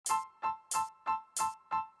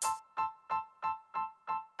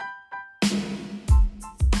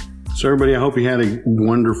So everybody, I hope you had a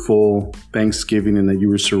wonderful Thanksgiving and that you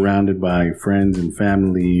were surrounded by friends and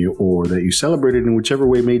family, or that you celebrated in whichever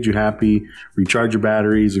way made you happy. Recharge your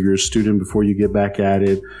batteries if you're a student before you get back at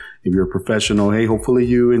it. If you're a professional, hey, hopefully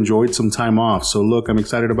you enjoyed some time off. So look, I'm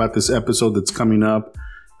excited about this episode that's coming up.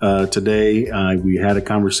 Today, I had a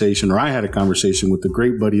conversation with a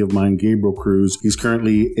great buddy of mine, Gabriel Cruz. He's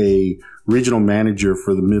currently a regional manager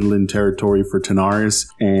for the Midland Territory for Tenaris,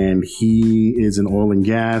 and he is in oil and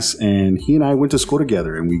gas, and he and I went to school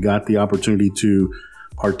together, and we got the opportunity to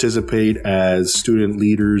participate as student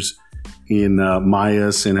leaders in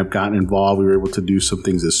MIAS and have gotten involved. We were able to do some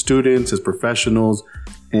things as students, as professionals,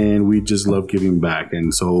 and we just love giving back.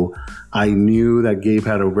 And so I knew that Gabe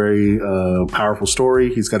had a very powerful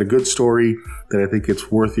story. He's got a good story that I think it's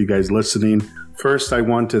worth you guys listening. First, I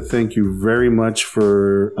want to thank you very much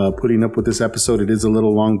for putting up with this episode. It is a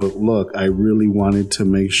little long, but look, I really wanted to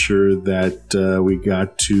make sure that we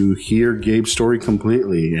got to hear Gabe's story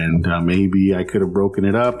completely, and maybe I could have broken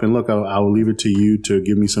it up. And look, I'll leave it to you to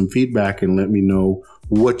give me some feedback and let me know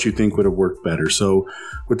what you think would have worked better. So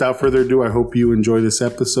without further ado, I hope you enjoy this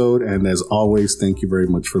episode. And as always, thank you very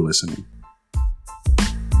much for listening.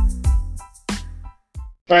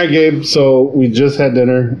 All right, Gabe. So we just had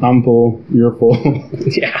dinner. I'm full. You're full.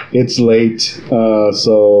 Yeah. It's late.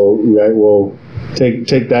 So we'll take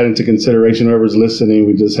that into consideration. Whoever's listening,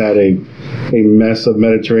 we just had a mess of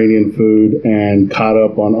Mediterranean food and caught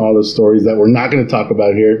up on all the stories that we're not going to talk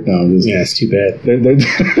about here. No, it's too bad.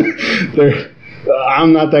 They're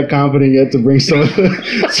I'm not that confident yet to bring some of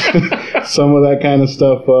that kind of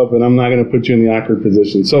stuff up, and I'm not going to put you in the awkward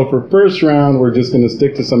position. So for first round, we're just going to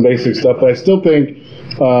stick to some basic stuff. But I still think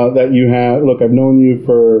that you have. Look, I've known you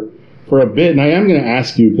for a bit, and I am going to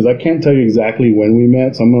ask you because I can't tell you exactly when we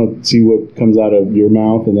met. So I'm going to see what comes out of your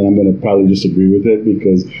mouth, and then I'm going to probably just agree with it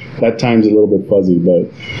because that time's a little bit fuzzy. But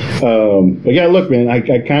yeah, look, man, I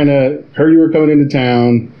kind of heard you were coming into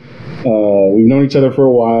town. We've known each other for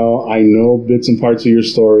a while. I know bits and parts of your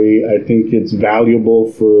story. I think it's valuable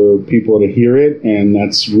for people to hear it, and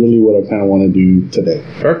that's really what I kind of want to do today.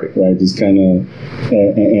 Perfect. Right, just kind of,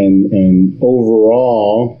 and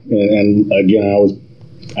overall, and again,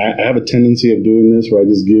 I have a tendency of doing this where I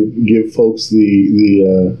just give folks the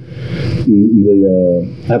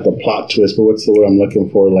not the plot twist, but what's the word I'm looking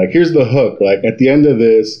for? Like, here's the hook. Like, at the end of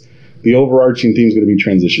this, the overarching theme is going to be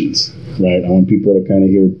transitions, right? I want people to kind of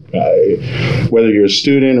hear, whether you're a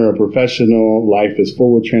student or a professional, life is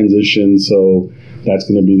full of transitions. So that's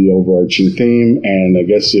going to be the overarching theme. And I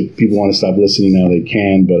guess if people want to stop listening now, they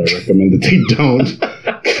can, but I recommend that they don't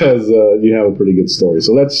because you have a pretty good story.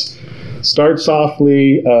 So let's start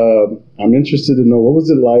softly. I'm interested to know, what was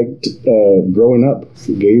it like growing up?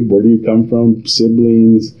 Gabe, where do you come from?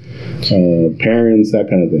 Siblings, parents, that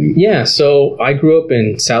kind of thing? Yeah, so I grew up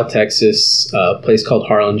in South Texas, a place called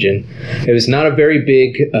Harlingen. It was not a very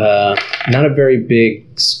big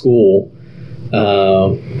school,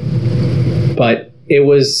 but it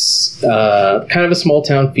was kind of a small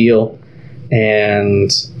town feel.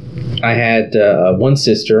 And I had one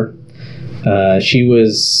sister. She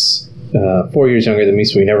was 4 years younger than me,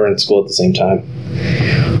 so we never went to school at the same time.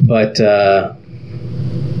 But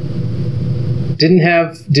didn't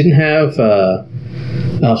have a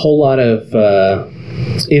whole lot of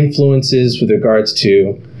influences with regards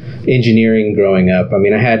to engineering growing up. I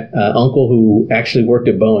mean, I had an uncle who actually worked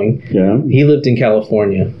at Boeing. Yeah. He lived in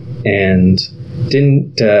California and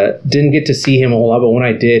didn't get to see him a whole lot. But when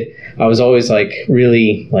I did, I was always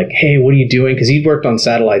really like, hey, what are you doing? Because he worked on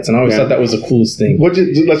satellites, and I always thought that was the coolest thing. Let's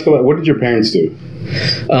go back. What did your parents do?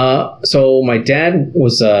 So my dad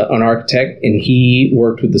was an architect, and he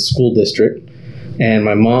worked with the school district. And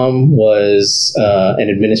my mom was an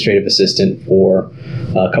administrative assistant for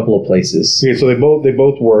a couple of places. Okay, so they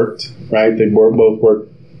both worked, right? They both worked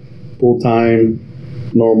full time,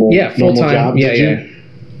 normal job. Yeah.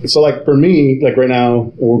 So, like, for me, like, right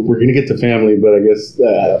now, we're going to get to family, but I guess,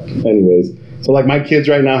 anyways. So, like, my kids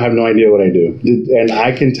right now have no idea what I do. And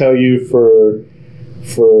I can tell you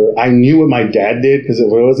I knew what my dad did because it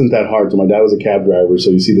wasn't that hard. So, my dad was a cab driver. So,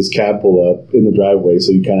 you see this cab pull up in the driveway.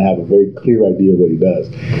 So, you kind of have a very clear idea of what he does.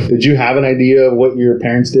 Did you have an idea of what your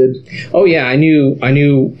parents did? Oh, yeah. I knew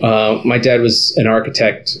my dad was an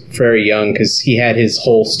architect very young because he had his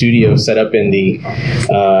whole studio set up in the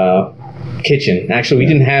kitchen. Actually, we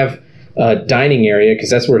didn't have a dining area because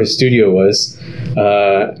that's where his studio was.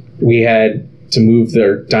 We had to move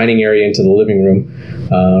their dining area into the living room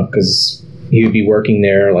because he would be working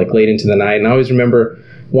there like late into the night. And I always remember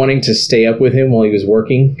wanting to stay up with him while he was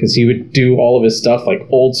working because he would do all of his stuff like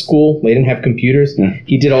old school. They didn't have computers.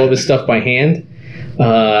 He did all of his stuff by hand.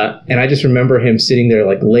 And I just remember him sitting there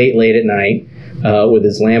like late at night with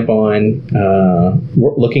his lamp on,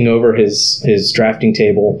 looking over his drafting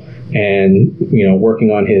table and, you know,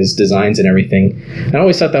 working on his designs and everything. And I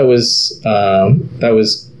always thought that was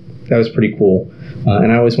pretty cool.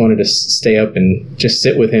 And I always wanted to stay up and just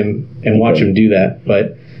sit with him and watch him do that.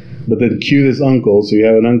 But then cue this uncle. So you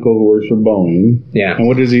have an uncle who works for Boeing. Yeah. And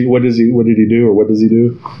what did he do, or what does he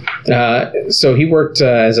do? So he worked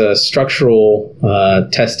as a structural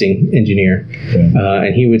testing engineer, okay.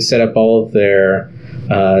 And he would set up all of their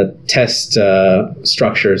test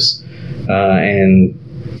structures and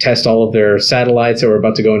test all of their satellites that were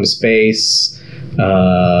about to go into space.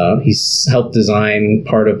 He's helped design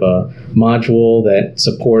part of a module that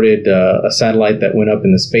supported a satellite that went up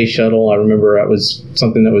in the space shuttle. I remember that was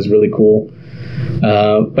something that was really cool.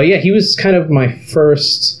 But yeah, he was kind of my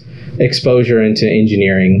first exposure into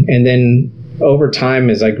engineering. And then over time,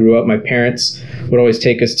 as I grew up, my parents would always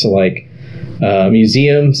take us to like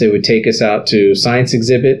museums. They would take us out to science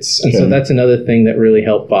exhibits. And so that's another thing that really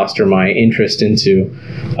helped foster my interest into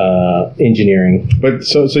engineering. But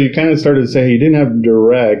so you kind of started to say you didn't have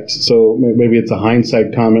direct, so maybe it's a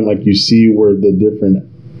hindsight comment, like you see where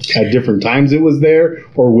at different times it was there,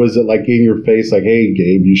 or was it like in your face, like, hey,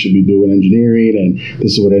 Gabe, you should be doing engineering, and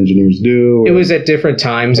this is what engineers do? It was at different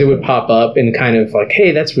times. It would pop up and kind of like,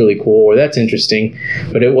 hey, that's really cool, or that's interesting,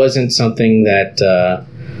 but it wasn't something that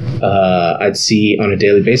I'd see on a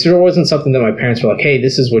daily basis, or it wasn't something that my parents were like, hey,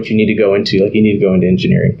 this is what you need to go into. Like, you need to go into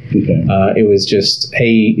engineering. Okay. It was just, hey,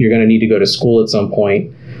 you're going to need to go to school at some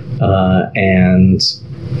point and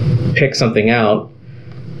pick something out.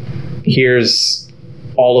 Here's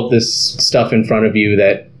all of this stuff in front of you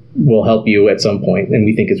that will help you at some point, and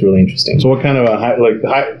we think it's really interesting. So what kind of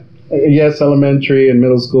yes, elementary and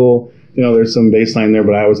middle school, you know, there's some baseline there,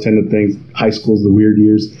 but I always tend to think high school's the weird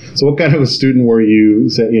years. So what kind of a student were you,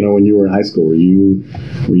 you know, when you were in high school? Were you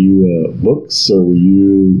books, or were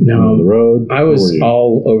you on the road? I was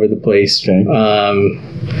all over the place. Okay.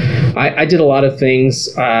 I did a lot of things.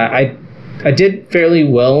 I did fairly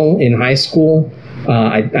well in high school.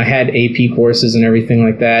 I had AP courses and everything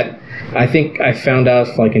like that. I think I found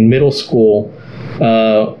out like in middle school,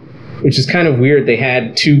 which is kind of weird. They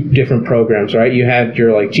had two different programs, right? You had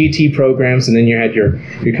your like GT programs, and then you had your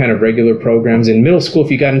kind of regular programs. In middle school,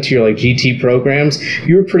 if you got into your like GT programs,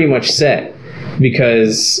 you were pretty much set,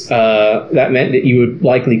 because that meant that you would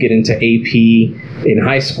likely get into AP in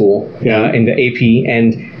high school, into AP,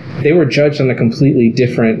 and they were judged on a completely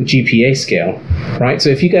different GPA scale, right? So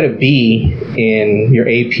if you got a B in your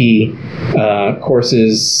AP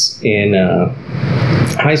courses in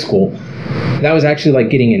high school, that was actually like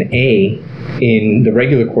getting an A in the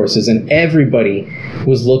regular courses, and everybody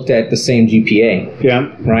was looked at the same GPA.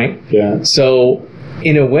 Yeah. Right? Yeah. So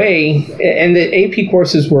in a way, and the AP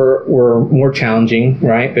courses were more challenging,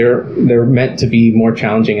 right? They're meant to be more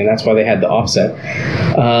challenging, and that's why they had the offset.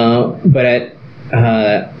 But at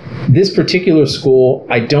this particular school,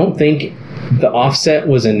 I don't think the offset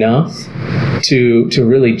was enough to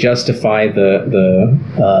really justify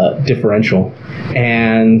the differential.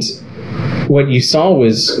 And what you saw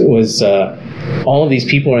was all of these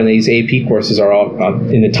people in these AP courses are all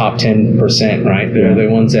in the top 10%, right? They're the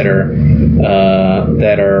ones that are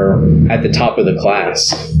at the top of the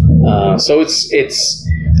class. So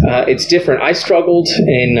it's different. I struggled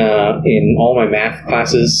in all my math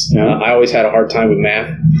classes. I always had a hard time with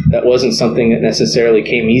math. That wasn't something that necessarily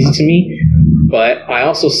came easy to me, but I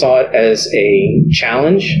also saw it as a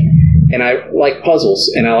challenge. And I like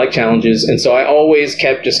puzzles, and I like challenges, and so I always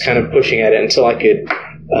kept just kind of pushing at it until I could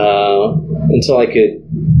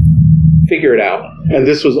figure it out. And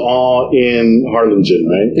this was all in Harlingen,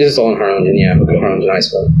 right? This is all in Harlingen, yeah. Okay. Harlingen High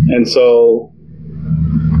School. And so,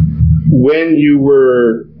 when you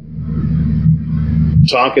were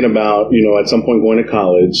talking about, you know, at some point going to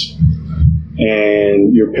college,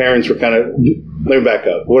 and your parents were kind of, let me back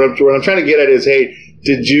up. What I'm trying to get at is, hey,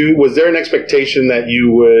 was there an expectation that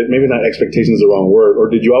you would, maybe not expectation is the wrong word, or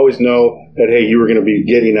did you always know that, hey, you were going to be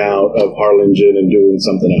getting out of Harlingen and doing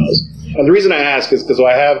something else? And the reason I ask is because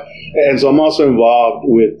so I'm also involved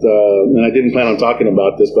with, and I didn't plan on talking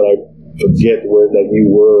about this, but I forget that you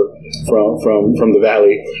were from the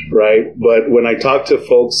Valley, right? But when I talk to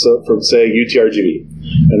folks from, say, UTRGV,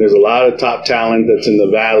 and there's a lot of top talent that's in the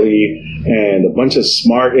Valley and a bunch of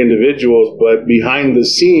smart individuals, but behind the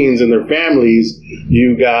scenes in their families,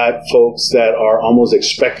 you got folks that are almost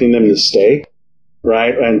expecting them to stay,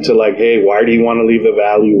 right? And to like, hey, why do you want to leave the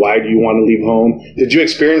Valley? Why do you want to leave home? Did you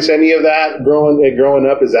experience any of that growing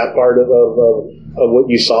up? Is that part of what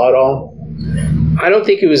you saw at all? I don't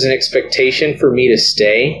think it was an expectation for me to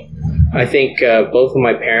stay. I think both of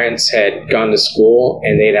my parents had gone to school,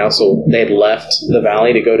 and they had left the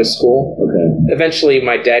Valley to go to school. Okay. Eventually,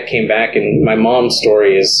 my dad came back, and my mom's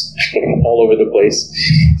story is all over the place.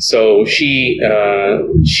 So she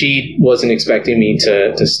wasn't expecting me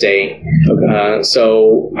to stay. Okay.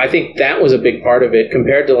 So I think that was a big part of it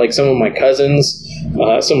compared to like some of my cousins,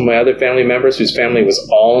 some of my other family members whose family was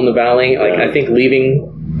all in the Valley. Like I think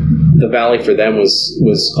leaving the Valley for them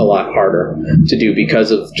was a lot harder to do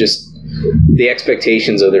because of just the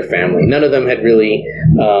expectations of their family. None of them had really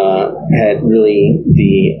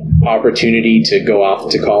the opportunity to go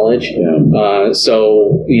off to college. Yeah. So,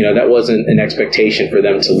 that wasn't an expectation for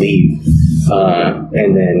them to leave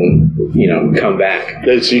and then, come back.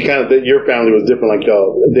 So your family was different. Like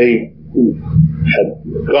they had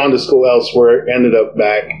gone to school elsewhere, ended up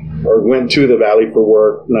back, or went to the Valley for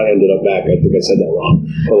work. Not ended up back. I think I said that wrong.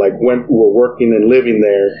 But were working and living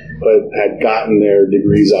there, but had gotten their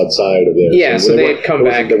degrees outside of there. Yeah, so they had come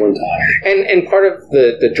back. One time. And part of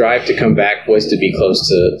the drive to come back was to be close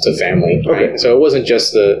to family. Right? Okay. So it wasn't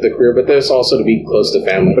just the career, but there's also to be close to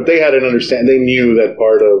family. But they had an understanding. They knew that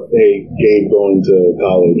part of Gabe going to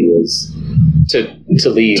college was to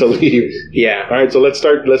leave. To leave. Yeah. All right. So let's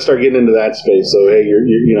start getting into that space. So hey,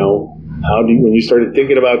 when you started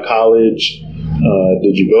thinking about college,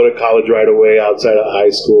 did you go to college right away outside of high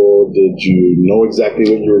school? Did you know exactly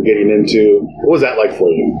what you were getting into? What was that like for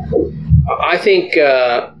you? I think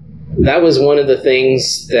that was one of the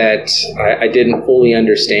things that I didn't fully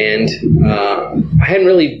understand. I hadn't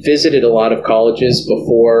really visited a lot of colleges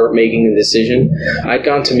before making the decision. I'd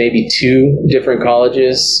gone to maybe 2 different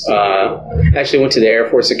colleges. Actually went to the Air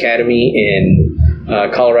Force Academy in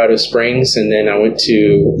Colorado Springs, and then I went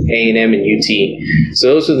to A&M and UT.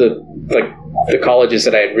 So those were the colleges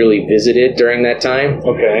that I had really visited during that time.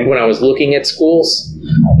 Okay. When I was looking at schools.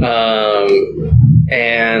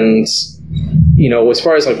 And as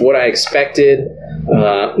far as like what I expected,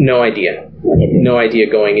 no idea. No idea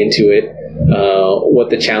going into it. What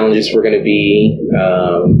the challenges were going to be.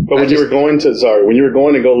 But when you were going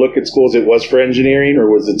to go look at schools, it was for engineering, or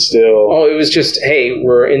was it still? Oh, it was just, hey,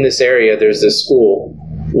 we're in this area. There's this school.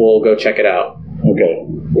 We'll go check it out. Okay.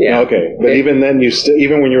 Yeah. Okay. But even then,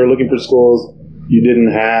 even when you were looking for schools, you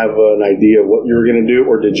didn't have an idea of what you were going to do,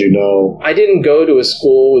 or did you know? I didn't go to a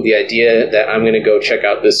school with the idea that I'm going to go check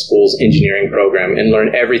out this school's engineering program and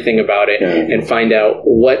learn everything about it and find out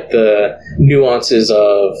what the nuances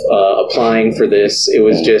of applying for this. It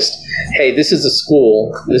was just, hey, this is a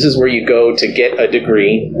school. This is where you go to get a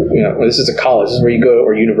degree. This is a college. This is where you go,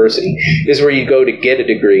 or university. This is where you go to get a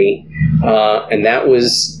degree. And that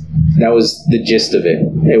was the gist of it.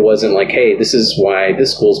 It wasn't like, hey, this is why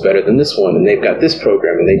this school's better than this one, and they've got this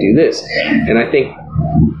program, and they do this. And I think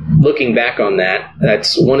looking back on that,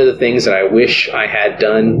 that's one of the things that I wish I had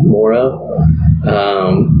done more of.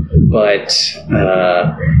 But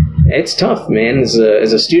it's tough, man. As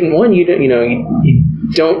a student, you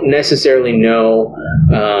don't necessarily know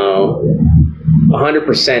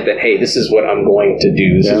 100% that, hey, this is what I'm going to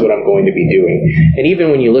do. This is what I'm going to be doing. And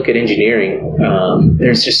even when you look at engineering,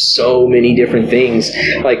 there's just so many different things.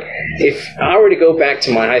 Like, if I were to go back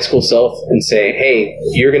to my high school self and say, hey,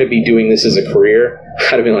 you're going to be doing this as a career,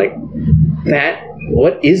 I'd have been like,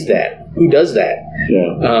 what is that? Who does that?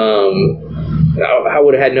 Yeah. I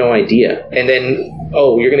would have had no idea. And then,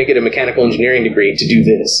 you're going to get a mechanical engineering degree to do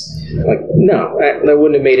this. Like, no, that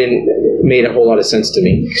wouldn't have made a whole lot of sense to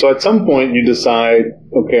me. So at some point you decide,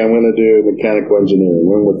 okay, I'm going to do mechanical engineering.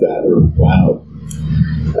 When was that? Or wow.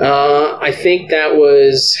 I think that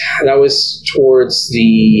was towards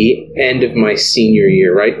the end of my senior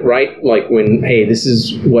year, right? Like when, hey, this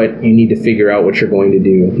is what you need to figure out what you're going to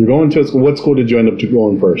do. You're going to a school. What school did you end up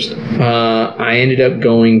going first? I ended up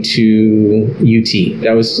going to UT.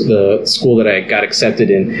 That was the school that I got accepted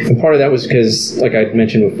in. And part of that was because, like I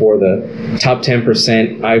mentioned before, the top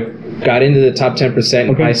 10%, I got into the top 10%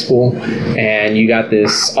 in high school, and you got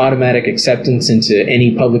this automatic acceptance into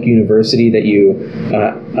any public university that you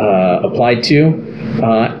applied to.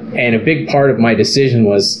 And a big part of my decision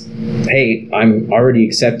was, hey, I'm already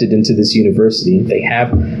accepted into this university. They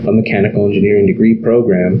have a mechanical engineering degree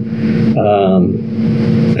program.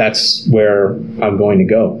 That's where I'm going to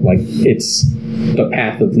go. Like, it's the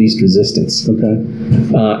path of least resistance. Okay.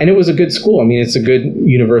 And it was a good school. I mean, it's a good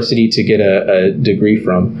university to get a degree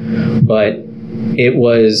from. But it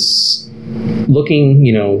was looking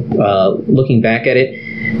back at it,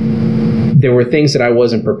 there were things that I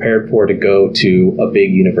wasn't prepared for to go to a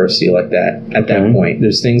big university like that at that point.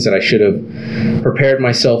 There's things that I should have prepared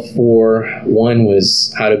myself for. One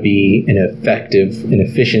was how to be an effective and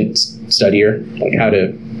efficient studier, like how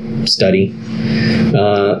to study.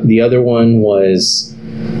 The other one was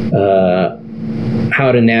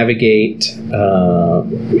how to navigate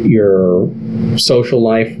your social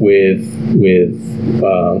life with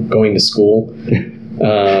going to school.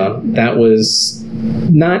 That was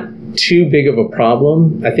not too big of a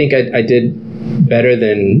problem. I think I did better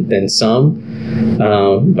than some,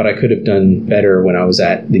 but I could have done better when I was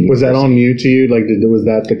at the Was that all new to you? Like, was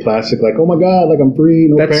that the classic, like, oh my God, like I'm free,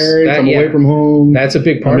 no parents, I'm away from home. That's a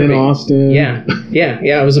big part of it. I'm in Austin. Yeah,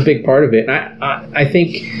 it was a big part of it. And I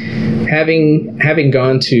think having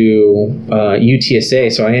gone to UTSA,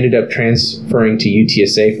 so I ended up transferring to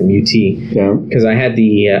UTSA from UT. Yeah. Because I had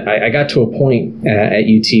I got to a point at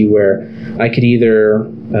UT where I could either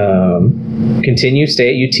stay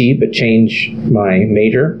at UT, but change my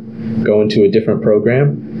major, go into a different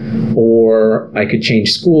program, or I could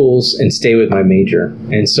change schools and stay with my major.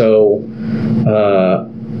 And so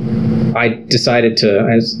I decided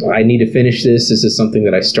I need to finish this. This is something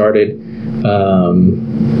that I started.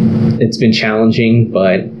 It's been challenging,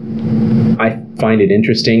 but I find it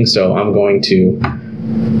interesting, so I'm going to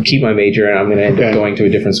keep my major, and I'm going to end up going to a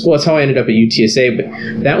different school. That's how I ended up at UTSA, but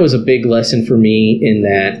that was a big lesson for me in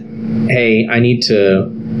that, hey, I need to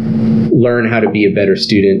learn how to be a better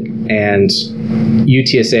student, and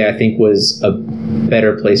UTSA, I think, was a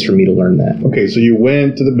better place for me to learn that. Okay, so you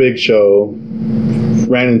went to the big show,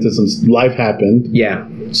 ran into some life happened. Yeah,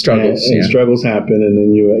 struggles. And struggles happened, and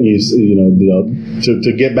then you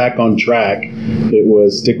to get back on track, it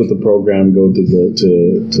was stick with the program, go to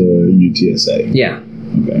UTSA. Yeah.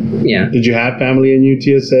 Okay. Yeah. Did you have family in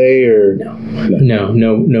UTSA or no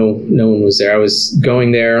one was there. I was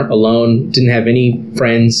going there alone. Didn't have any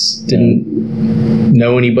friends. Didn't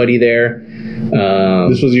know anybody there.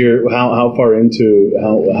 This was your how far were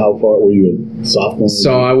you a sophomore?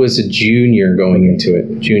 So I was a junior going into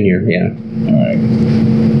it. Junior, yeah. All right.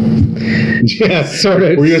 Yeah, sort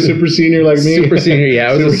of. Were you a super senior like me? Super senior, yeah.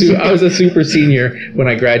 I was a super senior when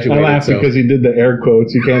I graduated. I laughed because he did the air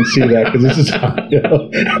quotes. You can't see that because this is audio.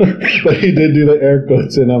 But he did do the air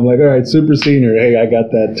quotes, and I'm like, all right, super senior. Hey, I got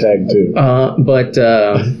that tag too.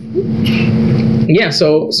 Yeah,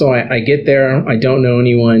 so I get there. I don't know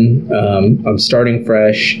anyone. I'm starting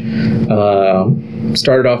fresh.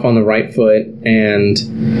 Started off on the right foot, and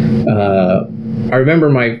I remember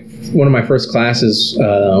one of my first classes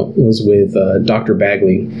was with Dr.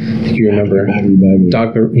 Bagley. If you remember, Bagley.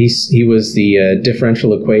 He was the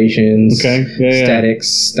differential equations,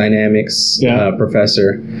 statics, dynamics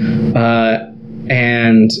professor,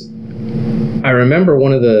 and I remember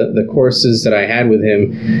one of the courses that I had with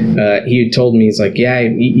him, he had told me, he's like, yeah,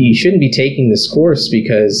 you shouldn't be taking this course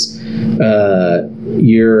because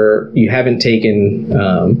you haven't taken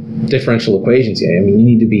differential equations yet. I mean, you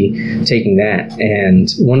need to be taking that.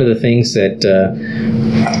 And one of the things that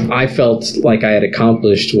I felt like I had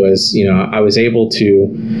accomplished was, I was able to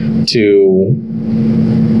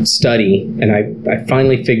study, and I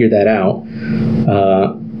finally figured that out.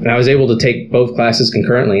 And I was able to take both classes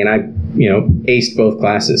concurrently, and I aced both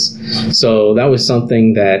classes. So that was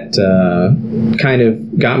something that kind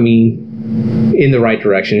of got me in the right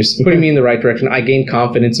direction, just putting me in the right direction. I gained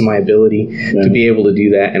confidence in my ability to be able to do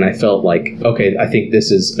that, and I felt like, okay, I think this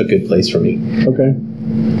is a good place for me. Okay.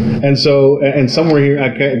 And so, and somewhere here,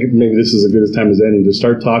 maybe this is as good a time as any to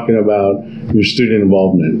start talking about your student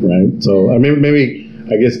involvement, right? So maybe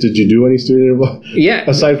I guess, did you do any student involvement? Yeah.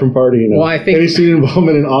 Aside from partying? Well, I think... Any student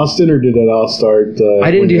involvement in Austin, or did it all start...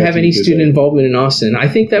 I didn't have any student involvement in Austin. I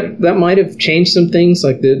think that might have changed some things.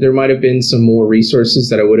 Like, there might have been some more resources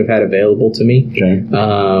that I would have had available to me. Okay.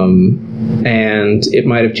 And it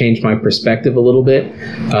might have changed my perspective a little bit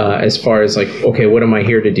as far as, like, okay, what am I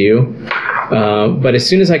here to do? But as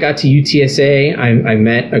soon as I got to UTSA, I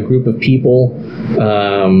met a group of people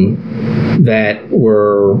that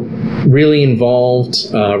were really involved,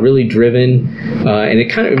 really driven, and it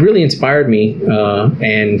kind of really inspired me.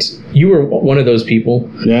 And you were one of those people.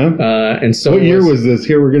 Yeah. And so what year was this?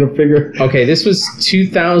 Here, we're gonna figure. Okay, this was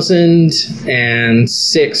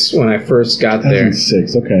 2006 when I first got there.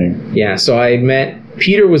 2006. Okay. Yeah. So I met.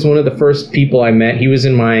 Peter was one of the first people I met. He was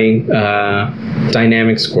in my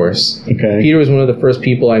dynamics course. Okay. Peter was one of the first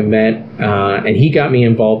people I met, and he got me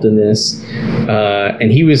involved in this.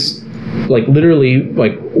 And he was like literally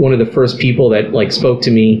like one of the first people that like spoke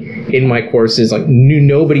to me in my courses. Like, knew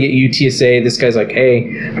nobody at UTSA. This guy's like,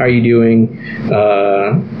 hey, how are you doing?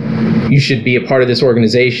 You should be a part of this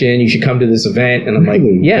organization. You should come to this event. And I'm like,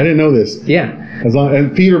 yeah. I didn't know this. Yeah.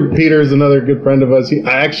 And Peter is another good friend of us.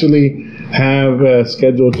 I actually have a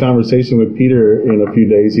scheduled conversation with Peter in a few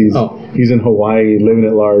days. He's in Hawaii, living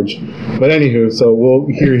at large. But anywho, so we'll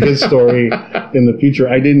hear his story in the future.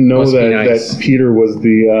 I didn't know that Peter was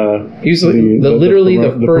he was literally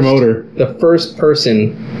the first promoter, the first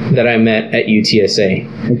person that I met at UTSA.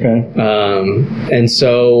 Okay. And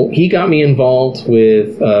so he got me involved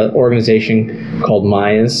with an organization called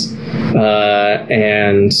Mayas.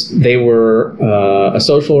 And they were a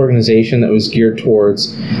social organization that was geared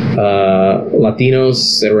towards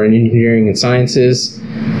Latinos that were in engineering and sciences.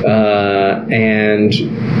 And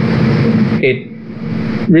it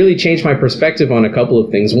really changed my perspective on a couple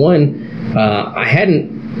of things. One, I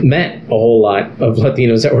hadn't met a whole lot of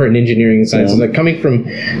Latinos that were in engineering and sciences. Like coming from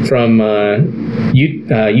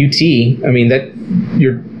UT, I mean, that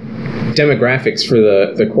your demographics for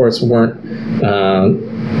the course weren't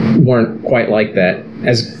quite like that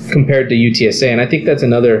as compared to UTSA. And I think that's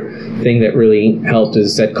another thing that really helped,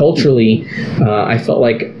 is that culturally I felt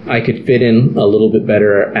like I could fit in a little bit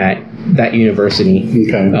better at that university.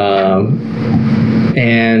 Okay.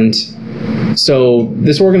 And so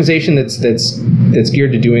this organization that's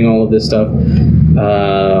geared to doing all of this stuff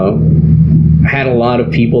had a lot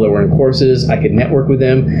of people that were in courses. I could network with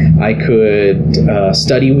them. I could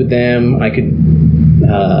study with them. I could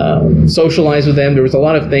socialize with them. There was a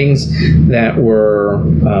lot of things that were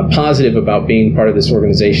positive about being part of this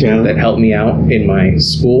organization that helped me out in my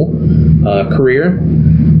school career.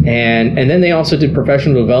 And then they also did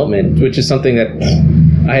professional development, which is something that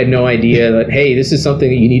I had no idea that, hey, this is something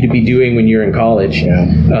that you need to be doing when you're in college.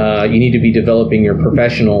 You need to be developing your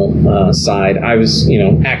professional side. I was,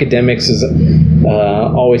 academics is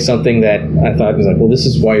always something that I thought was like, well, this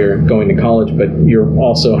is why you're going to college, but you're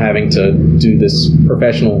also having to do this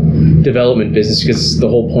professional development business, because the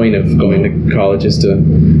whole point of going to college is to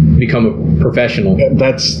become a professional.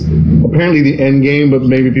 That's apparently the end game, but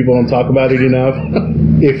maybe people don't talk about it enough.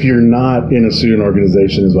 If you're not in a student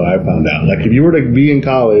organization, is what I found out. Like if you were to be in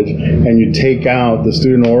college and you take out the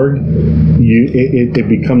student org, it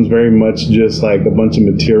becomes very much just like a bunch of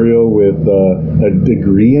material with a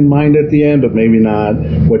degree in mind at the end, but maybe not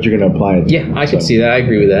what you're going to apply it to. Yeah, I could see that. I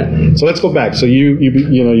agree with that. So let's go back. So you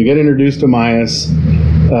get introduced to Mayas.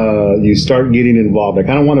 You start getting involved. I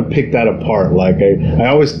kind of want to pick that apart. Like I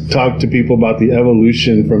always talk to people about the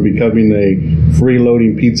evolution from becoming a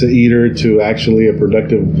freeloading pizza eater to actually a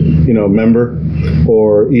productive, member,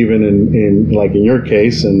 or even in your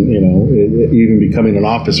case, and even becoming an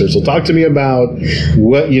officer. So talk to me about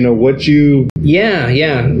what you what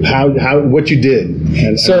you did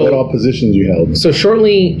and what all positions you held. So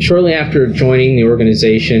shortly after joining the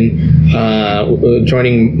organization,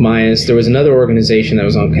 joining Mayas, there was another organization that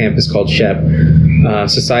was on campus called SHEP,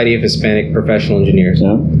 Society of Hispanic Professional Engineers.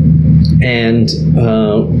 Yeah. And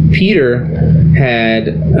Peter had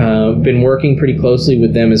been working pretty closely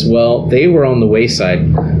with them as well. They were on the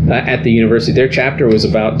wayside at the university. Their chapter was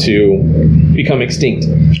about to become extinct.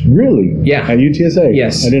 Really? Yeah. At UTSA?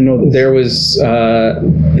 Yes. I didn't know this. There was,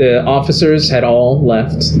 the officers had all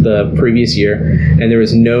left the previous year, and there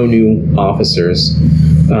was no new officers.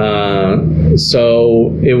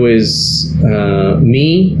 So it was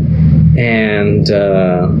me and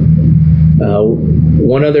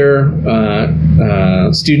one other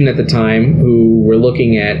student at the time who were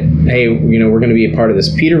looking at, hey, we're going to be a part of this.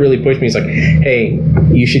 Peter really pushed me. He's like, hey,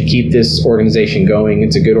 you should keep this organization going.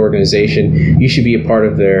 It's a good organization. You should be a part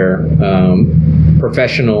of their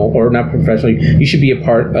professional, or not professional, you should be a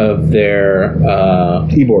part of their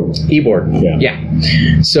e-board. Yeah.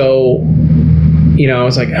 So I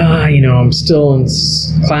was like, I'm still in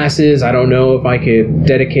classes. I don't know if I could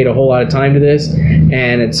dedicate a whole lot of time to this.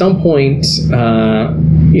 And at some point,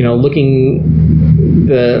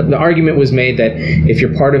 the argument was made that if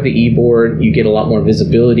you're part of the e-board, you get a lot more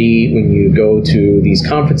visibility when you go to these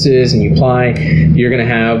conferences and you apply. You're going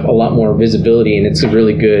to have a lot more visibility, and it's a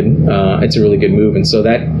really good move. And so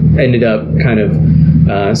that ended up kind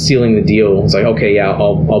of sealing the deal. It's like, okay, yeah,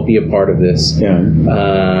 I'll be a part of this. Yeah.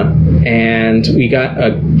 And we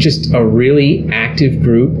got just a really active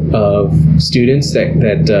group of students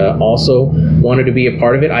that also wanted to be a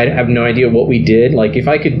part of it. I have no idea what we did. Like, if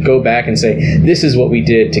I could go back and say, this is what we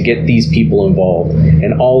did to get these people involved,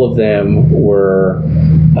 and all of them were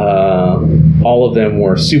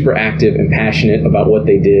super active and passionate about what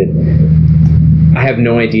they did. I have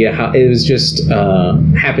no idea how. It was just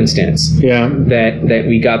happenstance. Yeah. That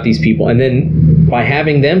we got these people, and then by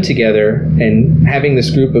having them together and having this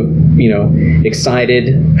group of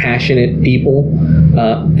excited, passionate people,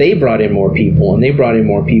 they brought in more people, and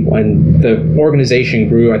the organization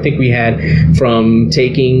grew. I think we had, from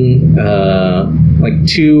taking like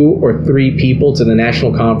 2 or 3 people to the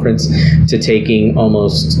national conference to taking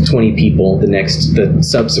almost 20 people the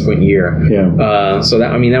subsequent year. Yeah. So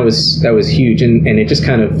that was huge, and it just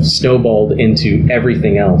kind of snowballed into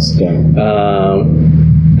everything else. Yeah.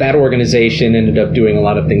 That organization ended up doing a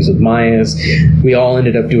lot of things with Mayas. We all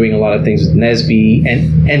ended up doing a lot of things with NSBE,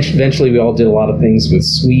 and eventually we all did a lot of things with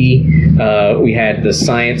SWE. We had the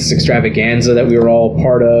science extravaganza that we were all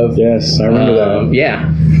part of. Yes, I remember that. Yeah.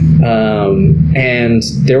 And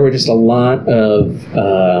there were just a lot of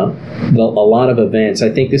events. I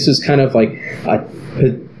think this was kind of like a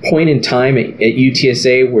point in time at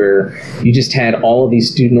UTSA where you just had all of these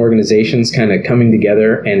student organizations kind of coming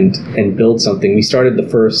together and build something. We started the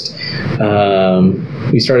first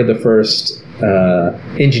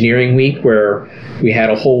engineering week, where we had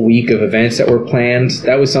a whole week of events that were planned.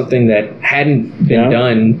 That was something that hadn't been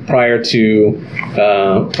done prior to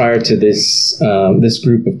this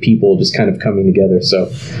group of people just kind of coming together. So.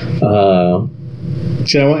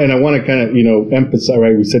 And I want to kind of, emphasize,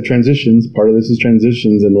 right? We said transitions. Part of this is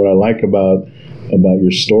transitions, and what I like about your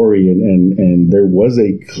story, and there was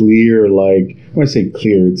a clear, like, when I say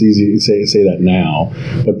clear, it's easy to say that now,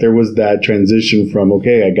 but there was that transition from,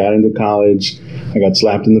 okay, I got into college, I got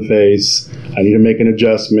slapped in the face, I need to make an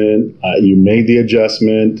adjustment. You made the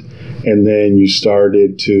adjustment, and then you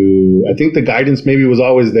started to, I think the guidance maybe was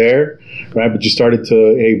always there, right? But you started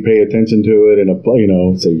to pay attention to it and apply,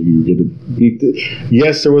 say you get to beat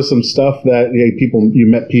yes, there was some stuff that you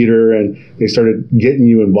met Peter and they started getting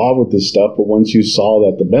you involved with this stuff. But once you saw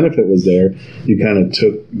that the benefit was there, you kind of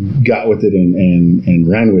got with it and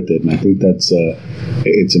ran with it. And I think that's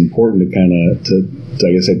it's important to kind of to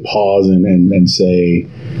like I said, pause and say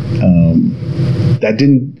that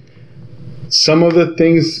didn't. Some of the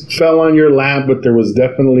things fell on your lap, but there was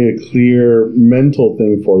definitely a clear mental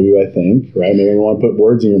thing for you, I think, right? Maybe I don't want to put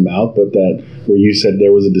words in your mouth, but that where you said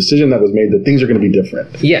there was a decision that was made that things are going to be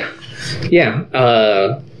different. Yeah.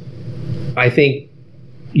 I think,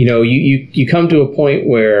 you come to a point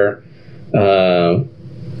where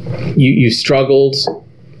you struggled,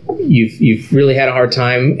 you've really had a hard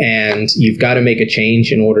time, and you've got to make a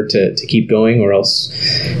change in order to keep going, or else,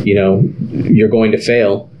 you're going to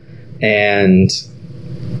fail. And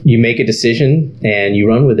you make a decision and you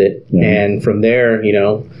run with it. Yeah. And from there,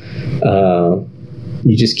 you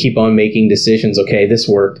just keep on making decisions. Okay, this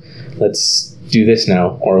worked. Let's do this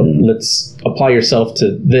now. Or let's apply yourself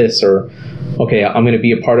to this. Or, okay, I'm going to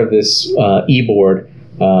be a part of this e-board.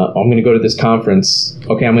 I'm going to go to this conference.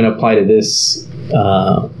 Okay, I'm going to apply to this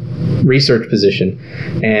research position.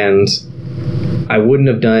 And I wouldn't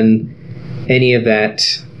have done any of that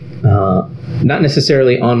not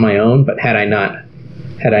necessarily on my own, but had I not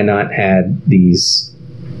had these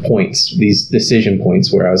points, these decision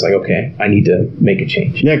points where I was like, okay, I need to make a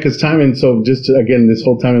change. Yeah, because timing. So just again, this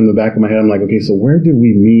whole time in the back of my head, I'm like, okay, so where did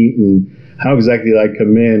we meet and how exactly did I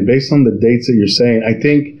come in? Based on the dates that you're saying, I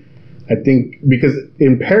think because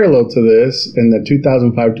in parallel to this, in the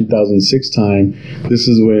 2005-2006 time, this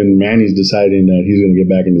is when Manny's deciding that he's going to get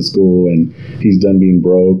back into school and he's done being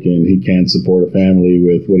broke and he can't support a family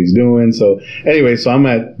with what he's doing. So anyway, so I'm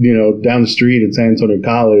at, down the street at San Antonio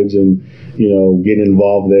College and, getting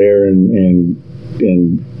involved there and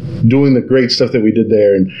doing the great stuff that we did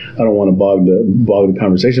there. And I don't want to bog the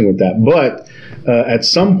conversation with that. But at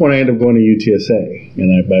some point I ended up going to UTSA.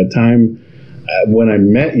 And by the time when I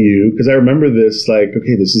met you, because I remember this, like,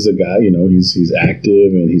 okay, this is a guy, he's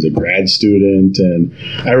active and he's a grad student. And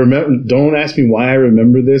I remember, don't ask me why I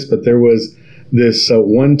remember this, but there was this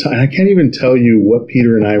one time, I can't even tell you what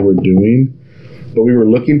Peter and I were doing, but we were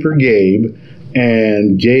looking for Gabe.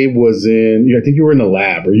 And Gabe was I think you were in the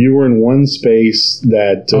lab, or you were in one space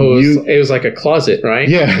that it was like a closet, right?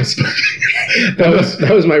 Yeah.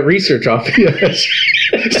 that was my research office. Yes.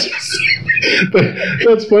 But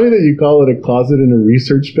that's funny that you call it a closet in a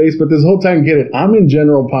research space. But this whole time, get it, I'm in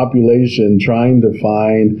general population trying to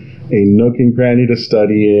find a nook and cranny to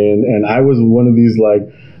study in. And I was one of these, like,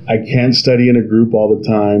 I can't study in a group all the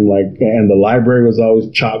time. And the library was always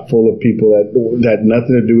chock full of people that had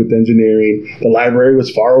nothing to do with engineering. The library was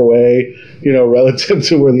far away, relative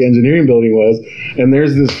to where the engineering building was. And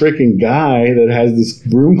there's this freaking guy that has this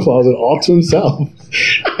broom closet all to himself.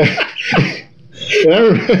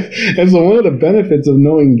 And so one of the benefits of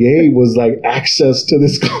knowing Gabe was like access to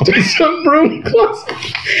this broom closet.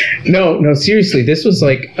 No, seriously, this was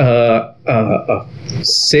like a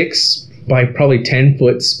 6 by probably 10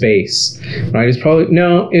 foot space, right? It's probably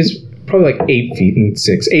like 8 feet and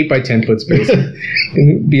 6, 8 by 10 foot space.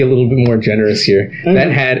 And be a little bit more generous here.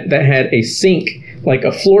 That had a sink, like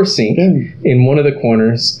a floor sink, in one of the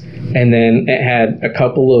corners. and then it had a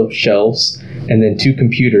couple of shelves, and then 2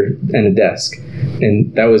 computers and a desk,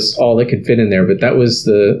 and that was all that could fit in there. But that was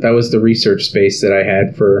the research space that I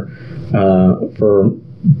had for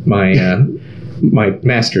my my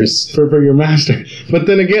master's. For your master. But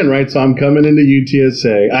then again, right? So I'm coming into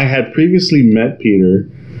UTSA. I had previously met Peter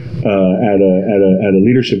at a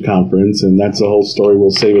leadership conference, and that's the whole story.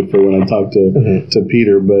 We'll save it for when I talk to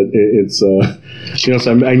Peter. But it's so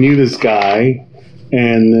I knew this guy,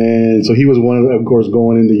 and then so he was one of course,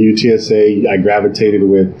 going into UTSA. I gravitated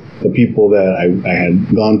with the people that I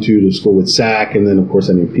had gone to school with, SAC, and then of course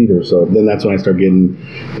I knew Peter. So then that's when I started getting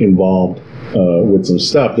involved with some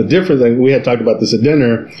stuff. The difference, like we had talked about this at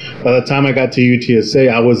dinner, by the time I got to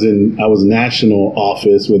UTSA, I was national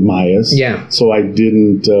office with MIAS. Yeah. So I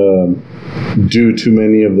didn't do too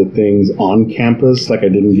many of the things on campus. Like I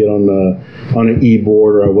didn't get on an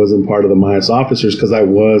e-board, or I wasn't part of the MIAS officers because I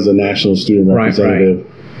was a national student representative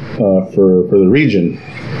for the region.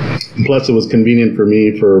 Plus, it was convenient for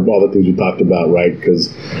me for all the things we talked about, right? Because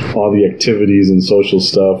all the activities and social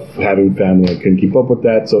stuff, having family, I couldn't keep up with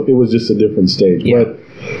that. So it was just a different stage. Yeah. But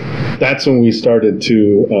that's when we started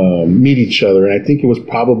to meet each other. And I think it was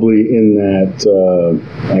probably in that,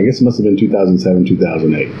 I guess it must have been 2007,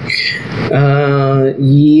 2008.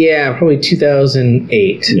 Yeah, probably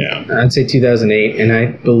 2008. Yeah. I'd say 2008. And I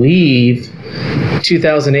believe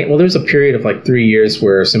 2008, well, there was a period of like 3 years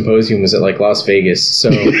where Symposium was at like Las Vegas.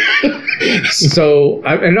 So so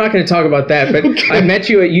I'm not going to talk about that, but okay. I met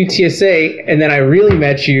you at UTSA, and then I really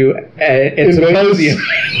met you at Symposium.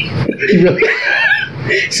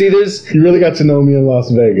 See, you really got to know me in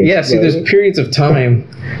Las Vegas. Yeah, see, there's periods of time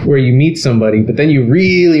where you meet somebody, but then you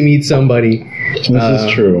really meet somebody. This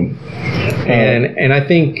is true. And I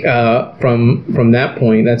think from that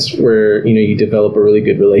point, that's where you develop a really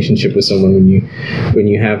good relationship with someone when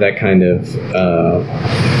you have that kind of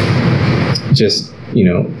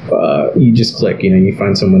you just click. You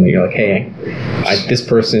find someone that you're like, hey, this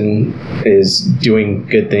person is doing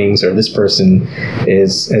good things, or this person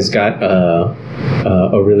has got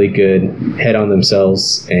a really good head on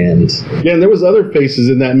themselves. And there was other faces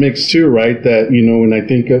in that mix too, right? That when I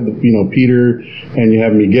think of Peter, and you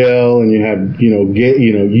have Miguel, and you have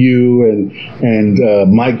you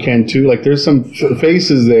and Mike Cantu, like there's some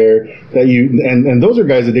faces there that and those are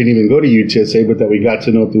guys that didn't even go to UTSA, but that we got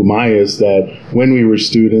to know through MIAS, that when we were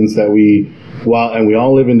students, that we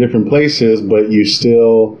all live in different places, but you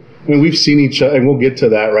still, I mean, we've seen each other, and we'll get to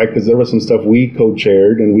that, right? Because there was some stuff we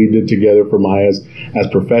co-chaired and we did together for MIAS as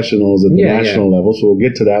professionals at the national level, so we'll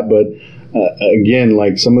get to that. But again,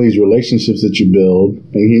 like some of these relationships that you build,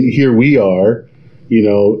 and here we are,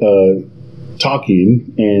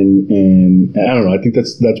 talking, and I don't know. I think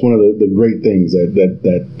that's one of the great things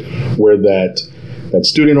that where that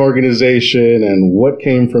student organization and what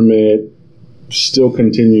came from it still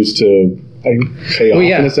continues to pay off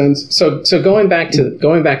in a sense. So going back to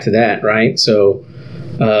that, right? So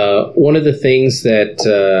one of the things that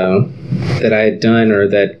I had done, or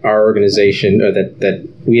that our organization, or that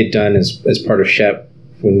we had done as part of SHEP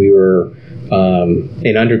when we were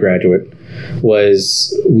in undergraduate,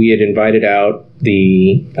 was we had invited out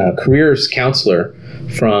the careers counselor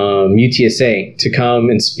from UTSA to come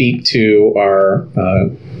and speak to our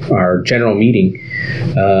general meeting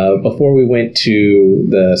before we went to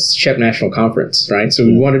the SHEP National Conference, right? So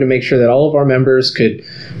we wanted to make sure that all of our members could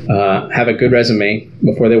have a good resume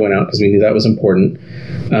before they went out, because we knew that was important.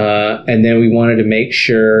 And then we wanted to make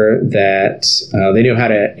sure that they knew how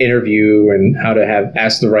to interview and how to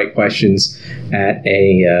ask the right questions at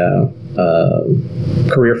a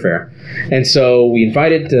career fair. And so we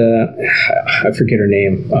invited, I forget her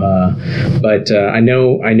name, but I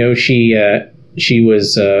know she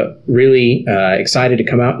was really excited to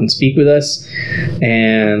come out and speak with us.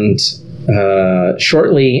 And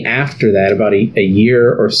shortly after that, about a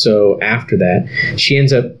year or so after that, she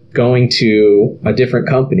ends up going to a different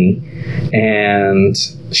company, and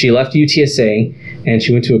she left UTSA and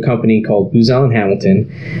she went to a company called Booz Allen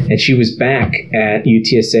Hamilton, and she was back at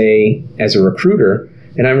UTSA as a recruiter.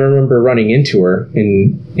 And I remember running into her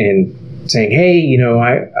and saying, hey,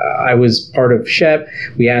 I was part of SHEP.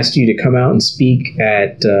 We asked you to come out and speak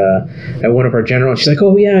at one of our generals. She's like,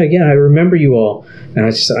 oh, yeah, I remember you all. And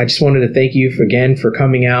I just wanted to thank you again for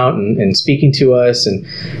coming out and speaking to us. And,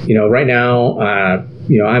 right now,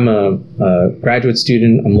 I'm a graduate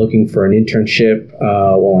student. I'm looking for an internship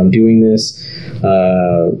while I'm doing this.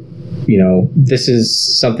 This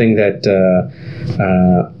is something that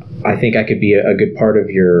I think I could be a good part of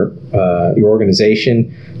your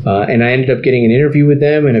organization. And I ended up getting an interview with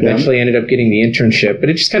them, and eventually ended up getting the internship. But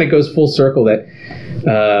it just kind of goes full circle that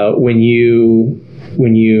when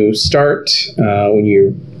when you start, when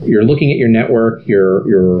you're looking at your network,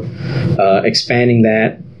 you're expanding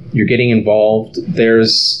that, you're getting involved.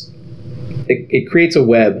 It creates a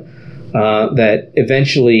web that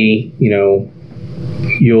eventually,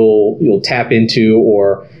 you'll tap into,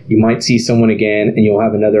 or you might see someone again and you'll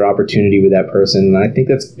have another opportunity with that person. And I think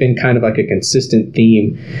that's been kind of like a consistent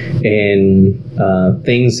theme in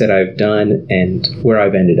things that I've done and where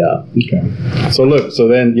I've ended up. Okay. So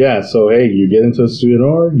hey, you get into a student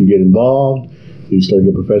org, you get involved, you start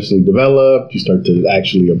to get professionally developed, you start to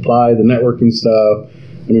actually apply the networking stuff.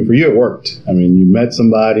 I mean, for you, it worked. I mean, you met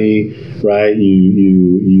somebody, right?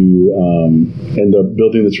 You end up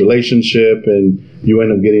building this relationship, and you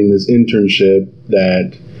end up getting this internship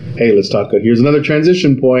that, hey, let's talk. Here's another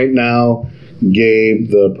transition point now,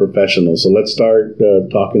 Gabe, the professional. So let's start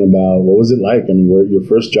talking about what was it like? I mean, your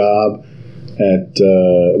first job at,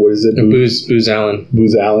 what is it? Booz Allen.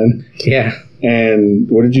 Booz Allen. Yeah. And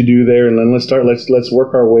what did you do there? And then let's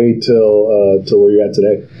work our way till where you're at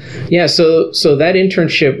today. Yeah, so that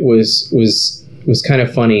internship was kind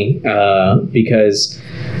of funny because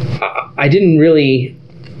I didn't really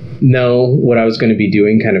know what I was going to be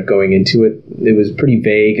doing kind of going into it. It was pretty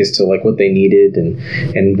vague as to like what they needed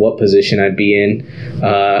and what position I'd be in.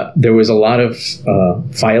 There was a lot of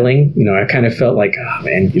filing. I kind of felt like, oh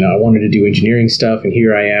man, I wanted to do engineering stuff, and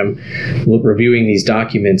here I am reviewing these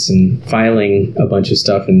documents and filing a bunch of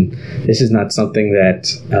stuff, and this is not something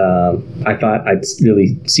that I thought I'd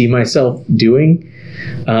really see myself doing.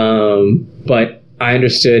 But I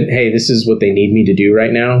understood, hey, this is what they need me to do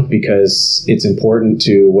right now because it's important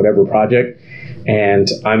to whatever project. And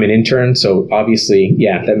I'm an intern, so obviously,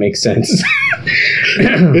 yeah, that makes sense.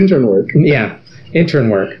 Intern work. Yeah,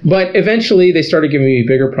 intern work. But eventually, they started giving me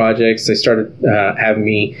bigger projects. They started having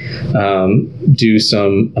me do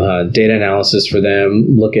some data analysis for them,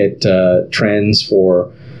 look at trends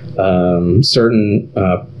for certain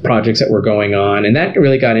projects that were going on. And that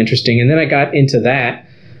really got interesting. And then I got into that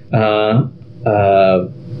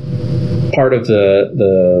part of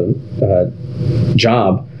the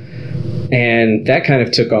job, and that kind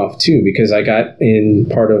of took off too because I got in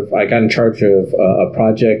charge of a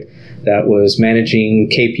project that was managing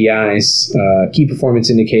KPIs, key performance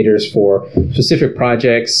indicators for specific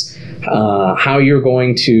projects, how you're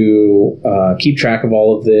going to keep track of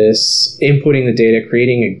all of this, inputting the data,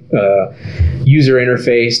 creating a user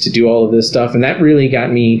interface to do all of this stuff, and that really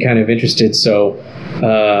got me kind of interested. So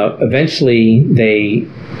eventually they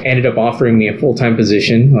ended up offering me a full-time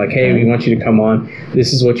position, like, hey, we want you to come on,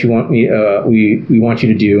 this is what you want me we want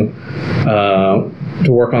you to do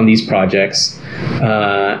to work on these projects,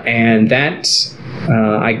 and that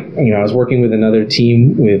I was working with another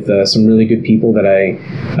team with some really good people that I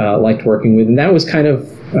liked working with, and that was kind of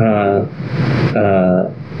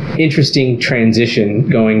interesting transition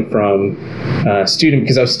going from student,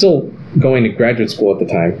 because I was still going to graduate school at the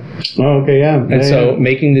time. Oh, okay, yeah. And so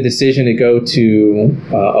making the decision to go to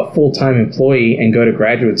a full-time employee and go to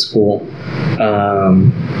graduate school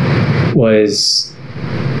was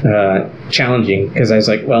challenging, because I was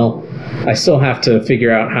like, well, I still have to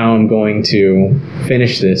figure out how I'm going to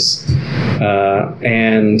finish this.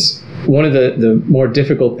 And one of the more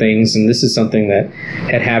difficult things, and this is something that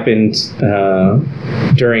had happened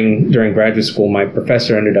during graduate school, my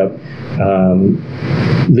professor ended up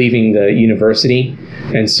leaving the university,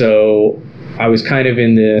 and so I was kind of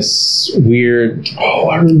in this weird... Oh,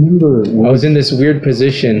 I remember. I was in this weird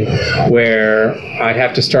position where I'd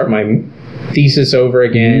have to start my thesis over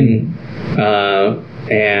again,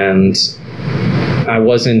 and I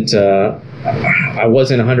wasn't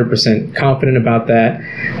 100% confident about that,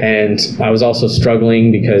 and I was also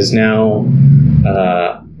struggling because now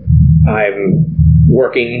I'm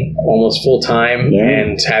working almost full time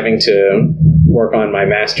and having to work on my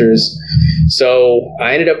master's. So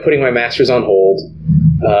I ended up putting my master's on hold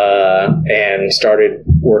and started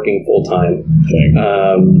working full time.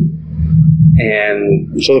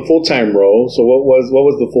 And so the full-time role. So what was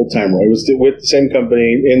the full-time role? It was with the same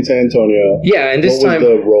company in San Antonio. Yeah, and this time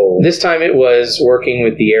the role? This time it was working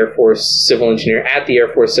with the Air Force Civil Engineer at the Air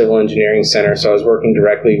Force Civil Engineering Center. So I was working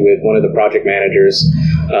directly with one of the project managers,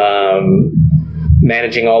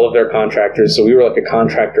 managing all of their contractors. So we were like a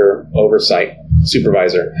contractor oversight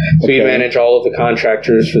supervisor. So we manage all of the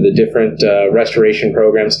contractors for the different restoration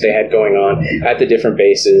programs they had going on at the different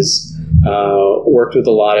bases. Worked with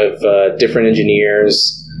a lot of different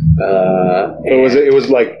engineers. It was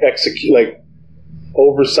like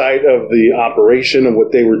oversight of the operation of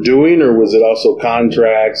what they were doing, or was it also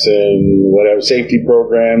contracts and whatever, safety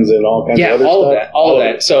programs and all kinds of other stuff? All of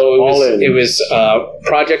that. So it was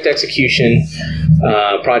project execution,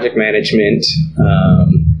 project management,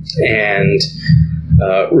 and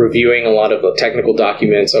reviewing a lot of the technical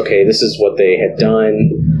documents. Okay, this is what they had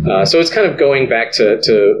done. So it's kind of going back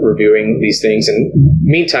to reviewing these things. And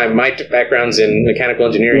meantime, my background's in mechanical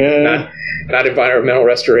engineering, not environmental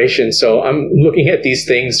restoration. So I'm looking at these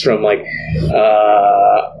things from like,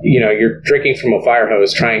 you're drinking from a fire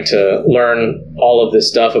hose, trying to learn all of this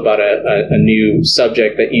stuff about a new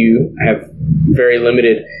subject that you have very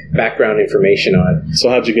limited background information on. So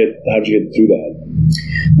how'd you get through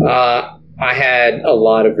that? I had a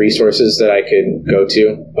lot of resources that I could go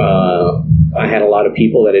to. I had a lot of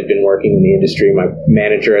people that had been working in the industry. My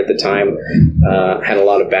manager at the time had a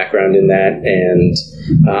lot of background in that, and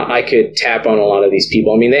I could tap on a lot of these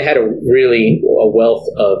people. I mean, they had a wealth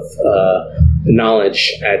of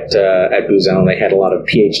knowledge at Booz Allen. They had a lot of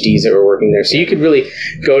PhDs that were working there. So you could really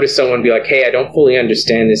go to someone and be like, hey, I don't fully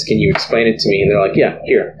understand this. Can you explain it to me? And they're like, yeah,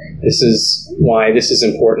 here. This is why this is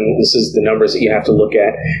important. This is the numbers that you have to look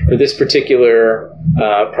at for this particular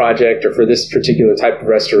project or for this particular type of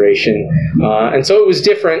restoration. And so it was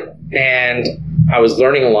different, and I was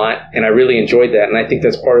learning a lot, and I really enjoyed that. And I think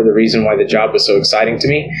that's part of the reason why the job was so exciting to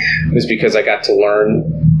me, was because I got to learn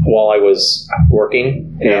while I was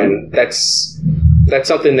working. And that's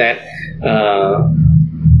something that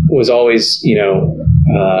was always,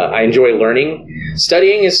 I enjoy learning.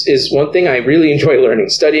 Studying is one thing. I really enjoy learning.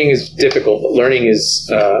 Studying is difficult, but learning is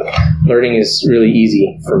really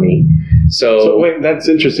easy for me. So wait, that's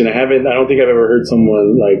interesting. I don't think I've ever heard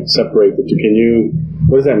someone like separate the two.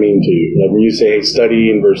 What does that mean to you? Like when you say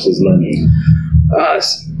studying versus learning?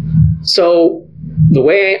 So the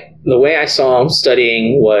way I saw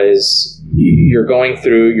studying was you're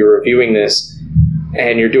reviewing this,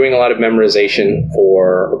 and you're doing a lot of memorization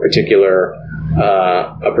for a particular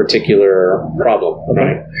problem,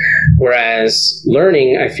 right? Whereas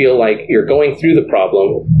learning, I feel like you're going through the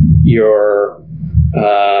problem, you're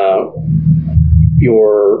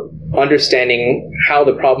understanding how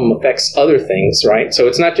the problem affects other things, right? So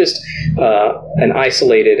it's not just an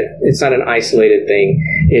isolated thing.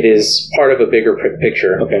 It is part of a bigger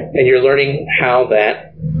picture. Okay. And you're learning how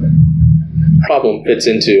that problem fits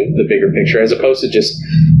into the bigger picture, as opposed to just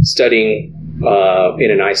studying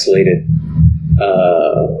in an isolated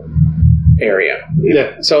area.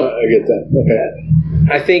 Yeah. So I get that. Okay.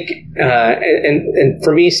 I think, and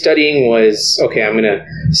for me, studying was, okay, I'm going to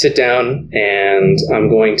sit down and I'm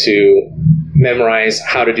going to memorize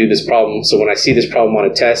how to do this problem. So when I see this problem on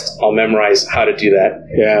a test, I'll memorize how to do that.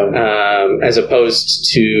 Yeah. As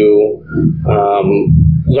opposed to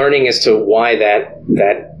learning as to why that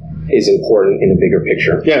is important in a bigger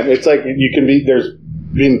picture. Yeah, it's like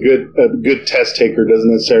being a good test taker doesn't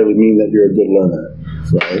necessarily mean that you're a good learner.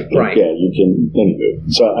 Right. Right. Yeah, you can. Anyway,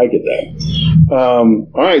 so I get that. All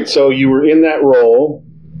right. So you were in that role,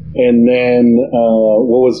 and then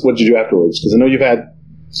what did you do afterwards? Because I know you've had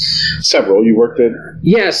several. You worked at.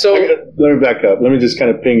 Yeah. So let me back up. Let me just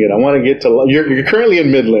kind of ping it. I want to get to. You're currently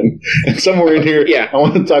in Midland, and somewhere in here, yeah. I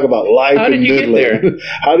want to talk about life in Midland.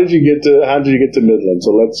 How did you get there? How did you get to Midland?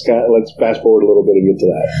 So let's fast forward a little bit and get to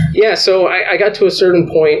that. Yeah. So I got to a certain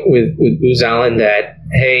point with Booz Allen that,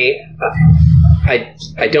 hey,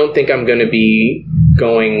 I don't think I'm going to be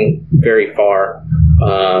going very far.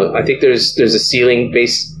 I think there's a ceiling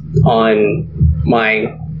based on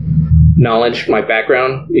my knowledge, my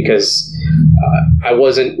background, because I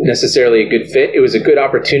wasn't necessarily a good fit. It was a good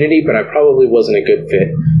opportunity, but I probably wasn't a good fit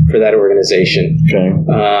for that organization. Okay.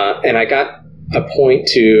 And I got a point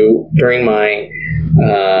during my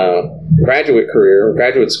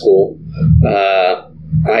graduate school,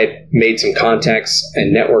 I made some contacts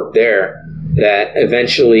and networked there that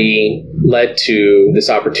eventually led to this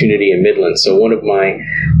opportunity in Midland. So one of my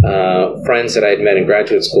friends that I had met in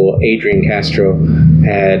graduate school, Adrian Castro,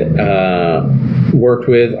 had worked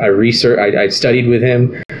with. I studied with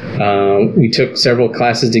him. We took several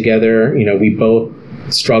classes together. We both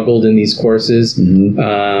struggled in these courses, and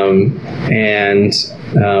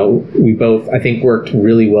we both, I think, worked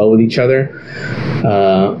really well with each other.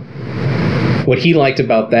 What he liked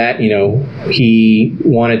about that, he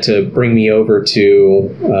wanted to bring me over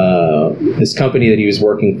to this company that he was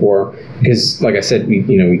working for, because, like I said,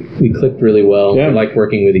 we clicked really well. Yeah. We liked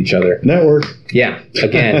working with each other. Network. Yeah,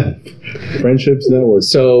 again. Friendships, network.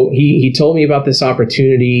 So he told me about this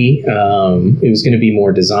opportunity. It was going to be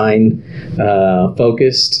more design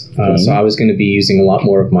focused. So I was going to be using a lot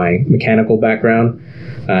more of my mechanical background,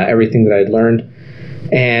 everything that I'd learned.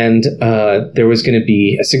 And there was going to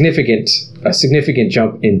be a significant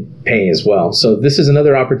jump in pay as well. So this is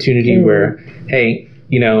another opportunity where, hey,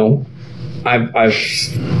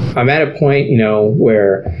 I'm at a point,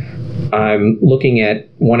 where I'm looking at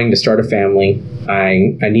wanting to start a family.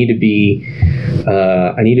 I need to be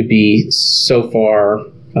so far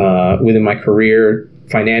within my career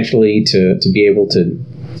financially to be able to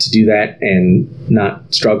do that and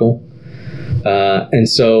not struggle. And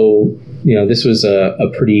so, this was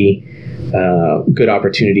a pretty good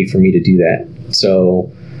opportunity for me to do that.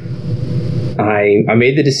 So I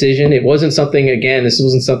made the decision. It wasn't something, this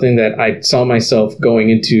wasn't something that I saw myself going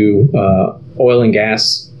into oil and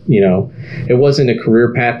gas. It wasn't a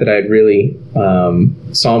career path that I'd really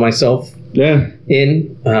saw myself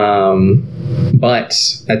in. But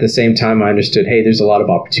at the same time, I understood, hey, there's a lot of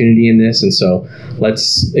opportunity in this. And so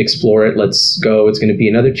let's explore it. Let's go. It's going to be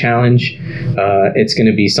another challenge. It's going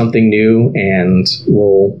to be something new, and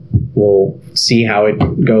we'll see how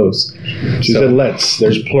it goes. She said, let's.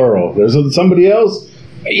 There's plural. There's somebody else?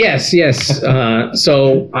 Yes.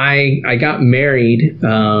 So I got married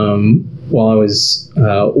while I was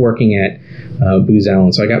working at Booz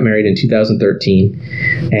Allen. So I got married in 2013.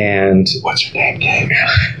 And what's your name, Kate?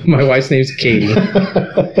 My wife's name's Katie.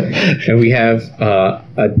 And we have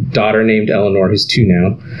a daughter named Eleanor, who's 2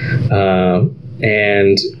 now.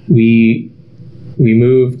 And we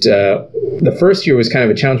moved. The first year was kind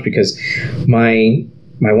of a challenge because my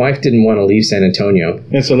wife didn't want to leave San Antonio.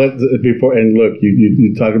 And so look,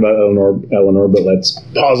 you talked about Eleanor, but let's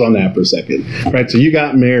pause on that for a second. Right. So you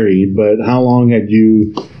got married, but how long had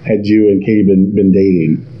you and Katie been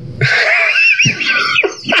dating?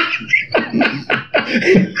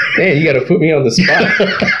 Man, you got to put me on the spot.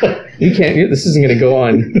 You can't. This isn't going to go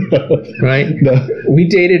on, right? No. We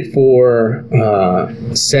dated for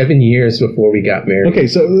 7 years before we got married. Okay,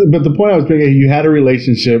 but the point I was making, you had a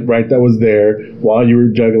relationship, right? That was there while you were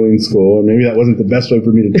juggling school, and maybe that wasn't the best way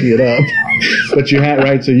for me to tee it up. But you had,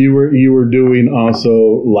 right? So you were doing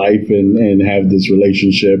also life and have this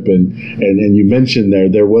relationship, and you mentioned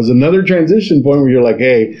there was another transition point where you're like,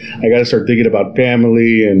 hey, I got to start thinking about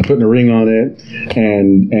family and putting a ring on it,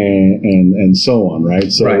 and so on,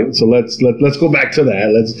 right? So right. So let's go back to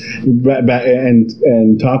that. Let's back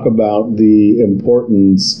and talk about the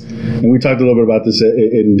importance. And we talked a little bit about this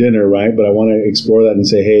in dinner, right? But I want to explore that and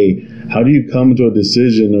say, hey, how do you come to a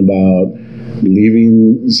decision about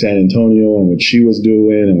leaving San Antonio and what she was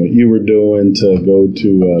doing and what you were doing to go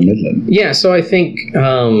to Midland? Yeah, so I think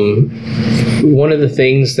one of the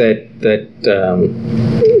things that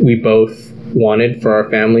we both wanted for our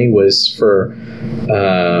family was for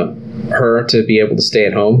her to be able to stay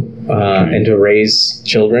at home and to raise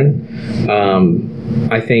children.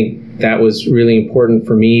 I think that was really important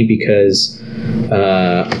for me because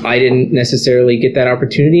I didn't necessarily get that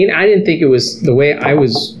opportunity, and I didn't think it was the way I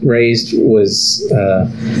was raised was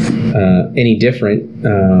any different,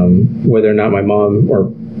 whether or not my mom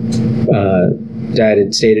or dad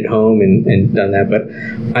had stayed at home and done that. But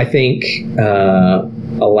I think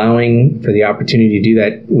allowing for the opportunity to do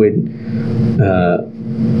that would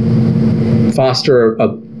foster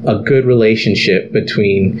a good relationship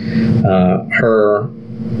between her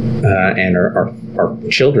and our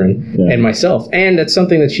children and myself. And that's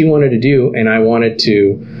something that she wanted to do, and I wanted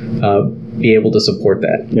to be able to support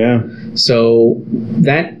that. Yeah. So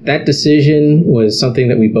that decision was something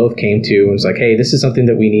that we both came to. It was like, hey, this is something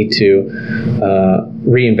that we need to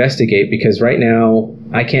reinvestigate, because right now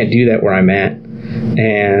I can't do that where I'm at.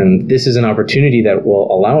 And this is an opportunity that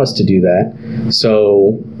will allow us to do that.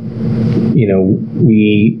 So,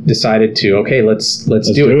 we decided to, okay, let's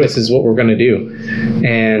do it. This is what we're going to do.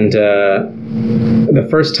 And the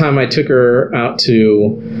first time I took her out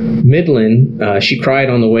to Midland, she cried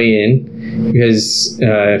on the way in, because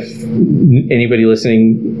if anybody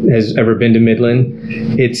listening has ever been to Midland,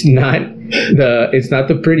 it's not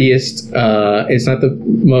the prettiest, it's not the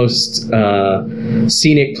most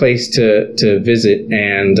scenic place to visit,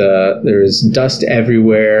 and there's dust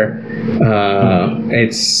everywhere.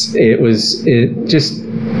 It was just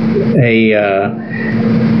a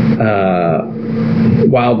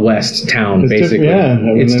Wild West town, basically.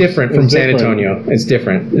 It's different from San Antonio. It's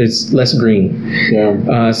different. It's less green.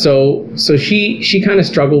 Yeah. So she kind of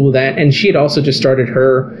struggled with that, and she had also just started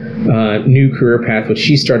her new career path, which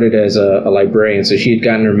she started as a librarian. So she had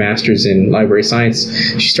gotten her master's in library science.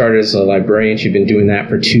 She started as a librarian. She'd been doing that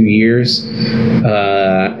for 2 years,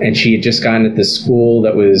 and she had just gotten at this school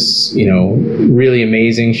that was, really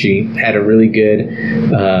amazing. She had a really good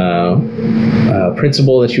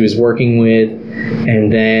principal that she was working with.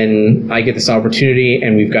 And then I get this opportunity,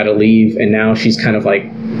 and we've got to leave. And now she's kind of like,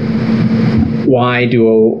 why do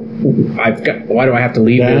why do I have to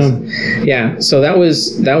leave this? Yeah. So that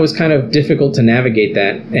was kind of difficult to navigate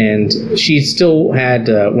that. And she still had,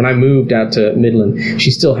 when I moved out to Midland,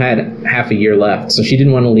 she still had half a year left. So she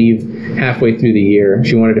didn't want to leave halfway through the year.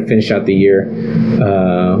 She wanted to finish out the year.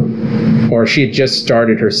 Or she had just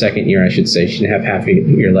started her second year, I should say. She didn't have half a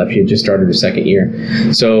year left. She had just started her second year.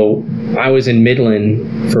 So I was in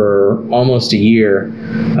Midland for almost a year,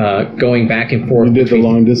 going back and forth. You did the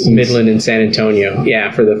long distance. Midland and San Antonio.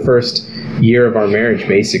 Yeah, for the first year of our marriage,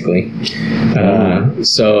 basically.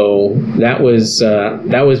 So that was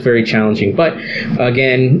very challenging. But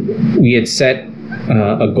again, we had set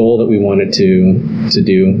a goal that we wanted to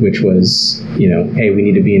do, which was, hey, we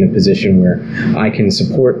need to be in a position where I can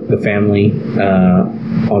support the family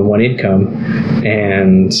on one income,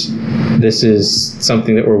 and this is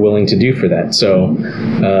something that we're willing to do for that. So,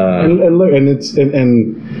 and look,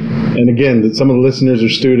 and again, some of the listeners are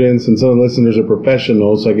students, and some of the listeners are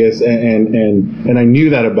professionals, I guess. And I knew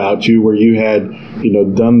that about you, where you had,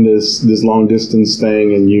 done this long distance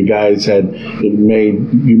thing, and you guys had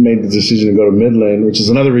made the decision to go to Midland, which is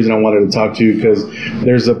another reason I wanted to talk to you, because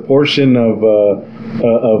there's a portion of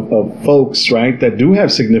folks, right, that do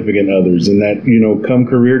have significant others, and that, come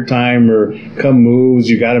career time or come moves,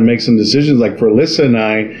 you got to make some decisions. Like for Alyssa and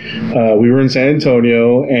I, we were in San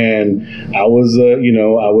Antonio, and I was a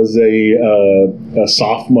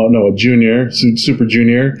sophomore, no, a junior, super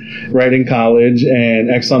junior, right, in college, and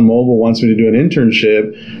ExxonMobil wants me to do an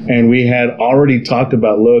internship, and we had already talked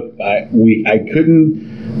about, look,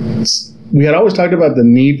 we had always talked about the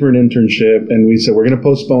need for an internship, and we said we're going to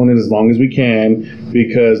postpone it as long as we can,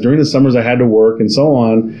 because during the summers I had to work and so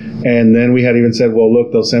on. And then we had even said, well,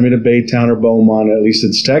 look, they'll send me to Baytown or Beaumont, at least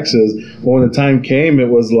it's Texas. Well, when the time came, it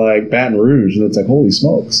was like Baton Rouge, and it's like, holy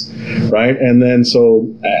smokes, right? And then so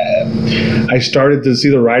I started to see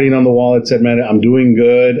the writing on the wall that said, man, I'm doing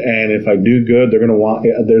good, and if I do good, they're going to want,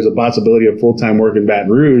 there's a possibility of full-time work in Baton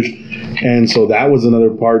Rouge. And so that was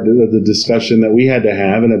another part of the discussion that we had to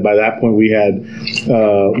have. And by that point, we had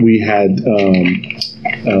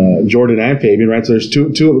Jordan and Fabian, right? So there's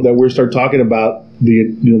two that we start talking about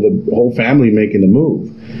the whole family making the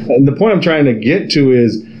move. And the point I'm trying to get to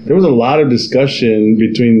is there was a lot of discussion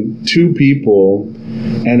between two people,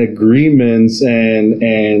 and agreements and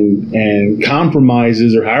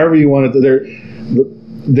compromises, or however you want it.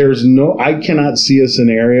 I cannot see a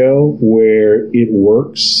scenario where it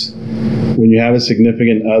works when you have a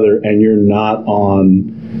significant other and you're not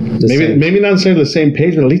on maybe not necessarily the same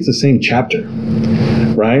page, but at least the same chapter,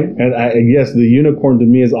 right? And yes, the unicorn to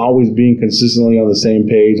me is always being consistently on the same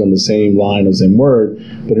page, on the same line, on the same word.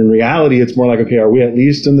 But in reality, it's more like, okay, are we at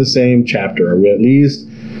least in the same chapter? Are we at least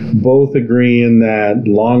both agreeing that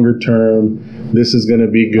longer term, this is going to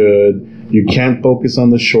be good? You can't focus on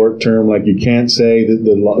the short term. Like, you can't say that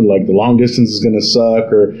the long distance is going to suck,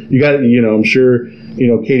 or you got, I'm sure,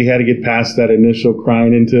 Katie had to get past that initial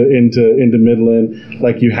crying into Midland.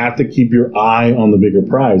 Like, you have to keep your eye on the bigger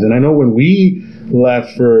prize. And I know when we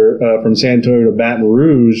left from San Antonio to Baton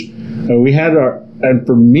Rouge, we had and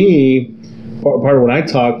for me, part of when I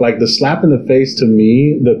talk, like the slap in the face to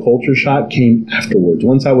me, the culture shock came afterwards,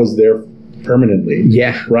 once I was there permanently.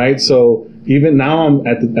 Yeah. Right. So even now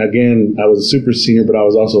I was a super senior, but I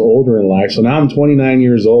was also older in life. So now I'm 29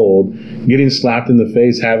 years old, getting slapped in the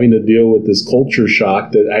face, having to deal with this culture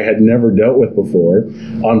shock that I had never dealt with before.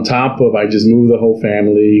 On top of, I just moved the whole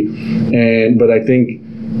family. But I think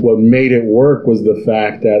what made it work was the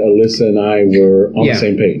fact that Alyssa and I were on the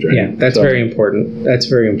same page, right? Yeah, that's very important. That's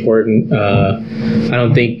very important. I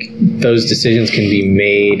don't think those decisions can be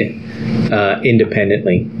made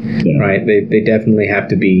independently, right? They definitely have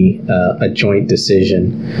to be a joint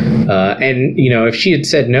decision. And, if she had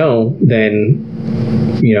said no, then,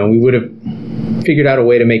 we would have figured out a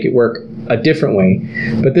way to make it work a different way.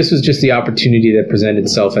 But this was just the opportunity that presented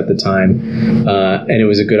itself at the time, and it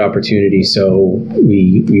was a good opportunity, so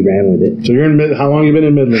we ran with it. So you're in how long have you been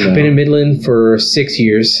in Midland now? I've been in Midland for 6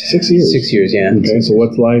 years. 6 years? 6 years, yeah. Okay, so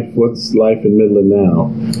what's life in Midland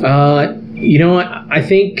now?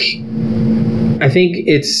 I think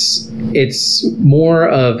it's more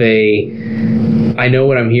of I know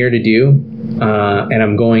what I'm here to do, and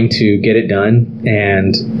I'm going to get it done,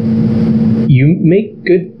 and you make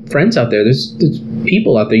good friends out there. There's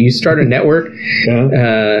people out there. You start a network.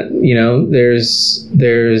 There's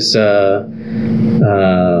a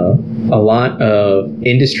lot of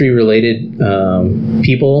industry related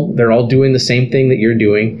people. They're all doing the same thing that you're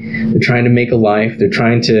doing. They're trying to make a life. They're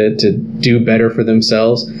trying to do better for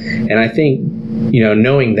themselves. And I think,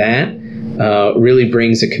 knowing that really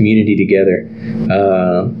brings a community together.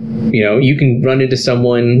 you can run into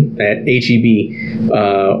someone at HEB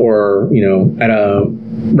or at a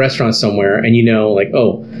restaurant somewhere, and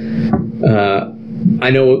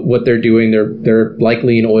I know what they're doing. They're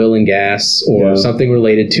likely in oil and gas or something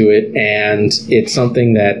related to it, and it's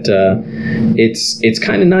something that it's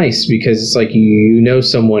kind of nice because it's like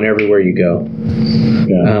someone everywhere you go.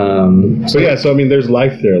 So I mean, there's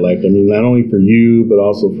life there. Like, I mean, not only for you, but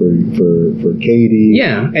also for Katie.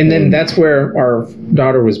 Yeah, and then that's where our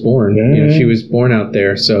daughter was born. She was born out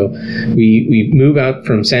there. So we move out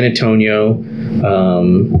from San Antonio.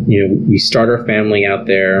 We start our family out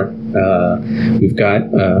there. We've got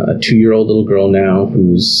a 2-year-old little girl now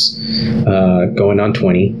who's going on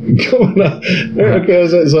 20. Okay,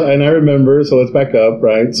 so and I remember. So let's back up,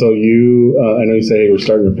 right? So I know you say, hey, we're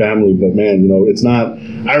starting a family, but man, it's not.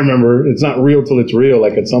 I remember it's not real till it's real.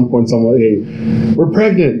 Like at some point, someone, hey, we're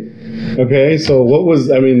pregnant. Okay, so what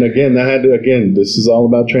was? I mean, again, this is all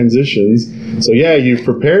about transitions. So yeah, you've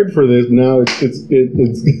prepared for this. Now it's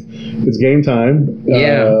game time.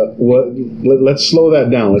 Let's slow that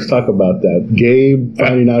down. Let's talk about that. Gabe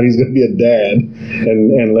finding out he's going to be a dad,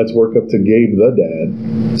 and let's work up to Gabe the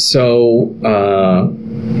dad. So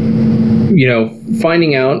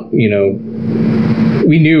finding out,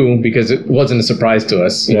 we knew because it wasn't a surprise to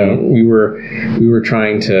us. We were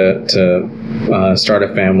trying to start a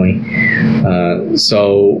family.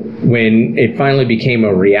 So when it finally became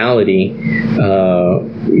a reality,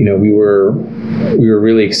 we were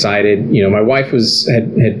really excited. My wife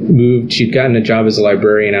had moved. She'd gotten a job as a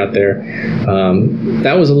librarian out there.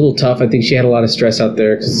 That was a little tough. I think she had a lot of stress out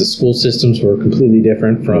there because the school systems were completely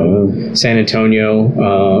different from San Antonio.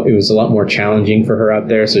 It was a lot more challenging for her out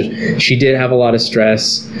there. So she did have a lot of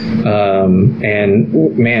stress.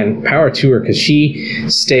 And man, power to her, because she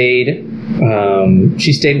stayed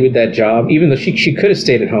with that job, even though she could have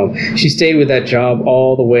stayed at home. She stayed with that job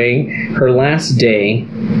all the way. Her last day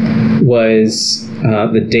was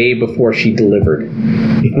the day before she delivered.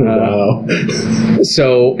 Wow.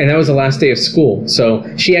 And that was the last day of school. So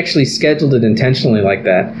she actually scheduled it intentionally like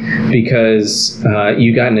that because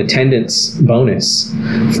you got an attendance bonus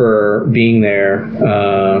for being there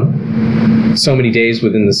so many days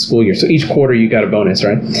within the school year. So each quarter you got a bonus,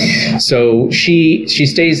 right? So she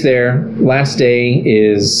stays there. Last day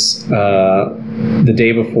is the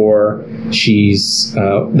day before she's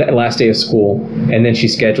the last day of school, and then she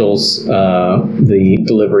schedules the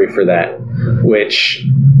delivery for that, which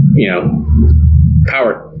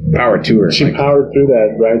power to her. She powered through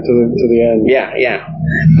that right to the end. Yeah.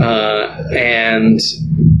 And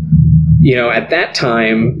at that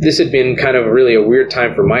time, this had been kind of really a weird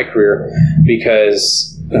time for my career because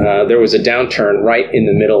there was a downturn right in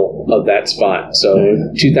the middle of that spot. So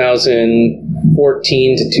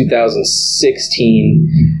 2014 to 2016,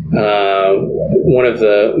 one of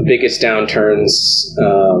the biggest downturns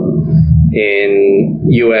in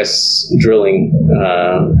U.S. drilling.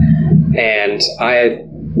 And I had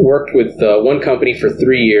worked with one company for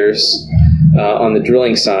 3 years on the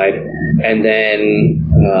drilling side. And then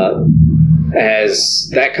as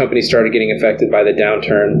that company started getting affected by the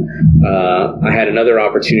downturn, I had another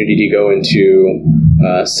opportunity to go into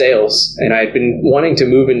sales. And I had been wanting to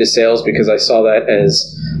move into sales because I saw that as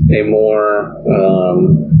a more...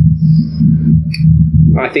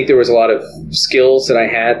 I think there was a lot of skills that I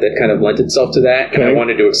had that kind of lent itself to that, and I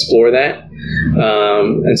wanted to explore that.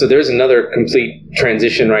 And so there's another complete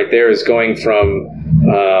transition right there, is going from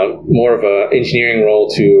more of an engineering role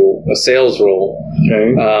to a sales role.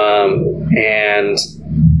 And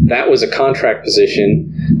that was a contract position.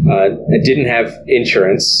 It didn't have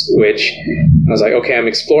insurance, which I was like, okay, I'm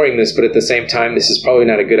exploring this, but at the same time, this is probably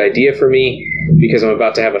not a good idea for me because I'm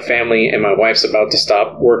about to have a family and my wife's about to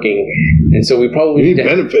stop working. And so we probably need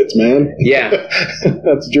benefits, man. Yeah. That's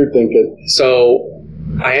what you're thinking. So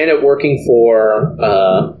I ended up working for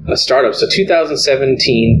a startup. So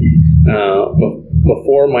 2017,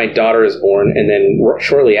 before my daughter was born, and then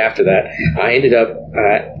shortly after that, I ended up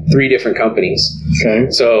at 3 different companies.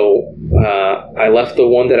 So I left the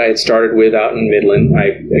one that I had started with out in Midland.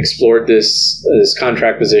 I explored this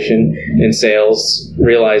contract position in sales,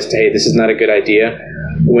 realized, hey, this is not a good idea.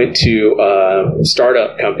 Went to a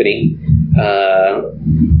startup company.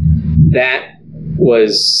 That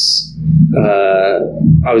was...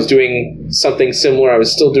 I was doing something similar. I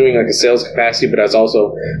was still doing like a sales capacity, but I was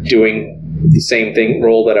also doing the same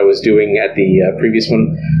role that I was doing at the previous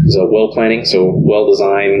one. It was well planning, so well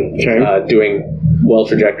design, doing well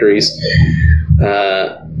trajectories.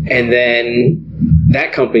 And then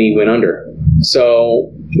that company went under.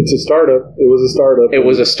 So it's a startup. It was a startup. It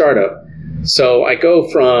was a startup. So I go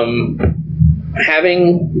from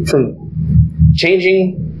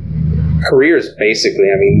changing careers,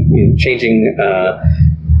 basically. I mean, changing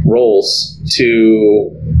roles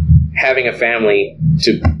to having a family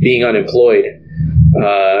to being unemployed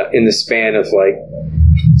in the span of like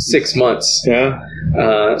 6 months. Yeah.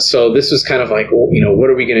 So this was kind of like, what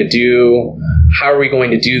are we going to do? How are we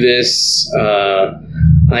going to do this?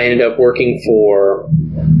 I ended up working for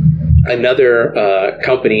another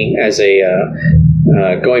company as a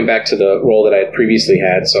going back to the role that I had previously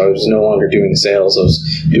had. So I was no longer doing sales. I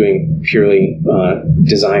was doing purely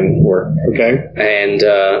design work. Okay. And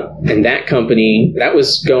that company, that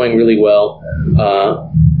was going really well.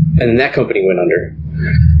 And then that company went under.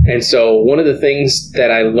 And so one of the things that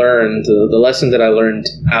I learned, the lesson that I learned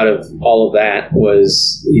out of all of that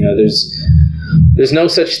was, there's no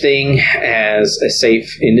such thing as a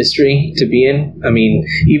safe industry to be in. I mean,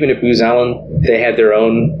 even at Booz Allen, they had their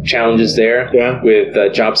own challenges there with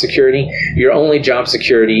job security. Your only job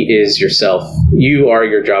security is yourself. You are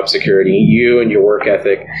your job security, you and your work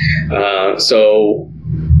ethic. So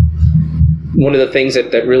one of the things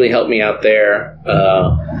that really helped me out there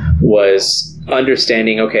was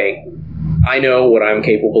understanding, okay, I know what I'm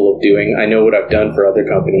capable of doing. I know what I've done for other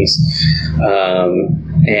companies.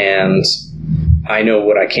 And I know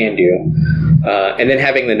what I can do. And then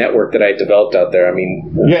having the network that I developed out there, I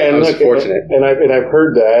mean, I was fortunate. And I've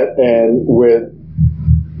heard that. And with,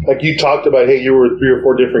 like you talked about, hey, you were 3 or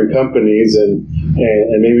 4 different companies, and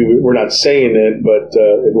maybe we're not saying it, but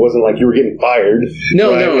it wasn't like you were getting fired.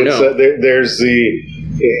 No, right? no. There's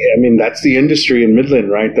that's the industry in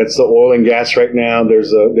Midland, right? That's the oil and gas right now.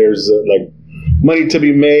 There's like money to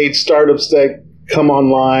be made, startups that come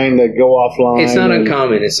online, that go offline. It's not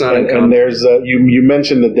uncommon. It's not uncommon. And there's you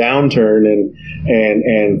mentioned the downturn,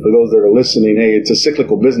 and for those that are listening, hey, it's a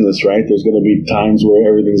cyclical business, right? There's going to be times where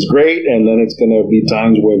everything's great, and then it's going to be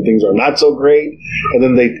times when things are not so great, and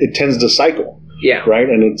then it tends to cycle. Yeah. Right.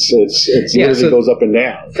 And it's literally goes up and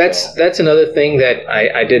down. That's another thing that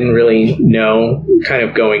I didn't really know kind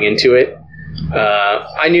of going into it.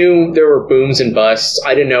 I knew there were booms and busts.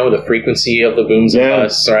 I didn't know the frequency of the booms and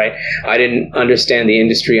busts, right? I didn't understand the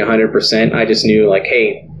industry 100%. I just knew, like,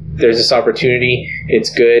 hey, there's this opportunity. It's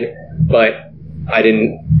good. But I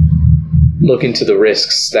didn't look into the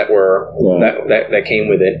risks that were that came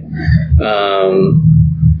with it.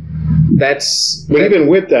 Even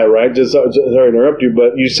with that, right? Just sorry to interrupt you,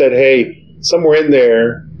 but you said, hey, somewhere in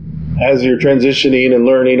there, as you're transitioning and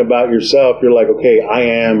learning about yourself, you're like, okay, I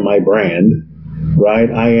am my brand,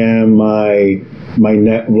 right? I am my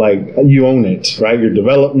net, like you own it, right? Your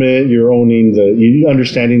development, you're owning you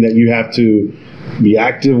understanding that you have to be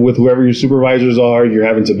active with whoever your supervisors are. You're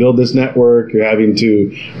having to build this network. You're having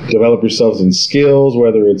to develop yourselves in skills,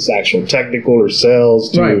 whether it's actual technical or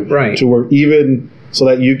sales, to where even so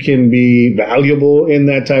that you can be valuable in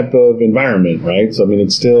that type of environment, right? So, I mean,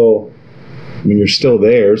 you're still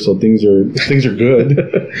there, so things are good,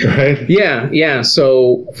 right? Yeah.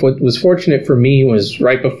 So what was fortunate for me was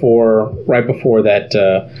right before that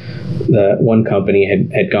one company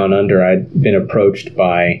had gone under, I'd been approached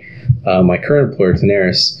by my current employer,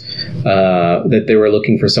 Tenaris, that they were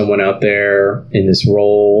looking for someone out there in this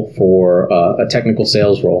role for a technical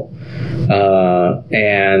sales role.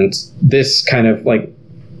 And this kind of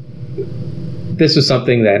this was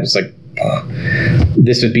something that was like,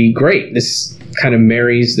 this would be great. This kind of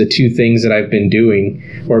marries the two things that I've been doing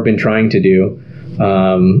or been trying to do.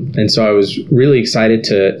 And so I was really excited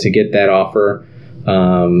to get that offer,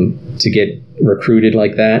 to get recruited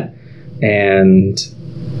like that. And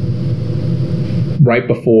right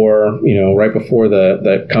before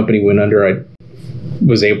the company went under, I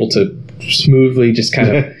was able to smoothly just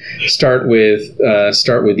kind of start with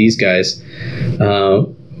these guys.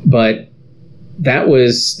 But that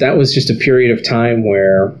was just a period of time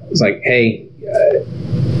where it's like, hey,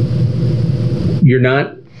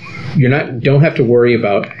 don't have to worry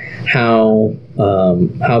about how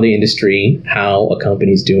the industry, how a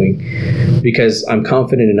company's doing, because I'm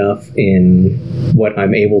confident enough in what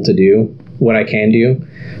I'm able to do, what I can do,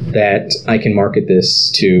 that I can market this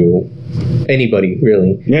to anybody,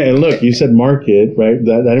 really. Yeah, and look, you said market, right?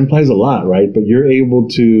 That implies a lot, right? But you're able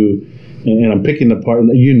to, and I'm picking apart,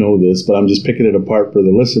 you know this, but I'm just picking it apart for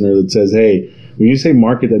the listener that says, hey, when you say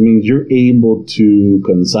market, that means you're able to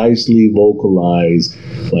concisely vocalize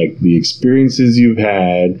like the experiences you've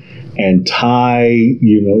had and tie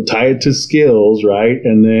it to skills, right?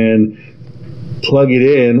 And then plug it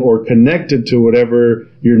in or connect it to whatever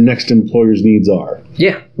your next employer's needs are.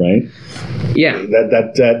 Yeah. Right? Yeah.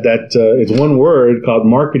 That it's one word called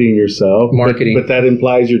marketing yourself. Marketing. But that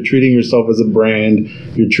implies you're treating yourself as a brand.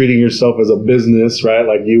 You're treating yourself as a business, right?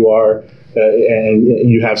 Like you are, and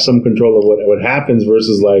you have some control of what happens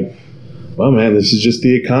versus like, well, man, this is just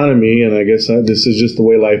the economy, and I guess this is just the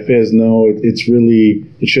way life is. No, it shouldn't be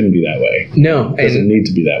that way. No, it doesn't need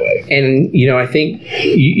to be that way. And I think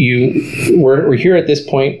we're here at this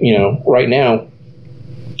point, right now.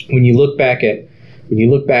 When you look back at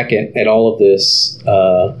all of this,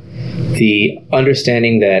 the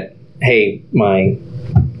understanding that, hey, my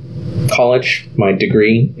college, my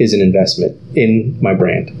degree is an investment in my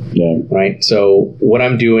brand. Yeah. Right. So what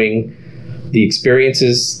I'm doing, the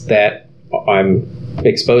experiences that I'm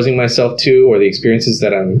exposing myself to, or the experiences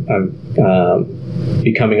that I'm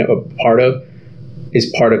becoming a part of, is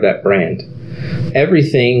part of that brand.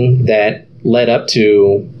 Everything that led up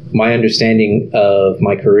to my understanding of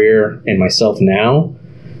my career and myself now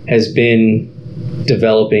has been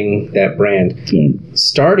developing that brand.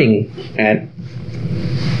 Starting at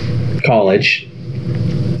college,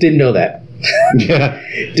 didn't know that. Yeah.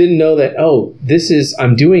 Didn't know that,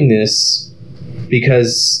 I'm doing this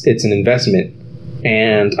because it's an investment.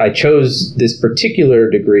 And I chose this particular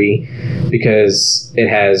degree because it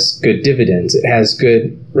has good dividends. It has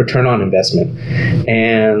good return on investment.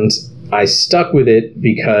 And I stuck with it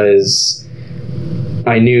because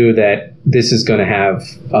I knew that this is going to have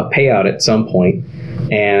a payout at some point.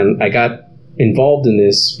 And I got involved in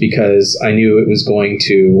this because I knew it was going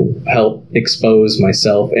to help expose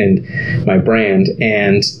myself and my brand.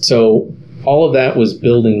 And so all of that was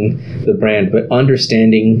building the brand, but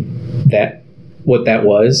understanding that what that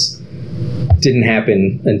was didn't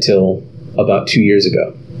happen until about 2 years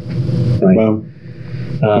ago. Right? Wow.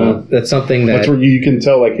 That's something that... That's where you can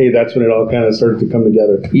tell, like, hey, that's when it all kind of started to come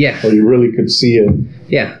together. Yeah. Or you really could see it.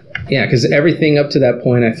 Yeah. Yeah, because everything up to that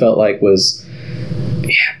point I felt like was,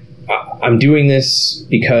 I'm doing this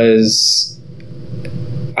because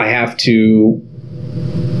I have to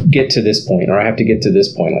get to this point, or I have to get to this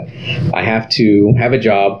point. Like, I have to have a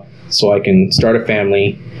job so I can start a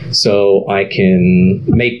family, so I can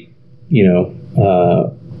make,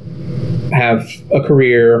 have a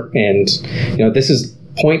career. And, this is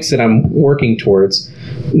points that I'm working towards,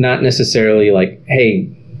 not necessarily like, hey,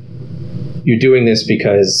 you're doing this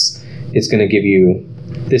because it's going to give you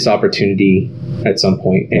this opportunity at some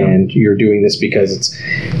point, and you're doing this because it's,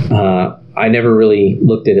 I never really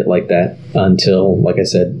looked at it like that until, like I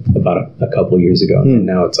said, about a couple of years ago. And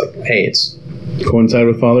now it's like, hey, it's... Coincide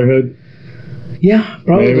with fatherhood? Yeah,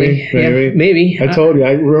 probably. Maybe. I told you.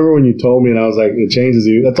 I remember when you told me, and I was like, it changes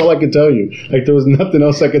you. That's all I could tell you. Like, there was nothing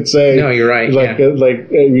else I could say. No, you're right.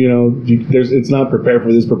 It's not prepared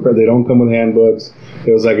for this. They don't come with handbooks.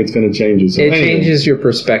 It was like, it's going to change you. So it changes your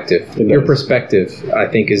perspective. Your perspective, I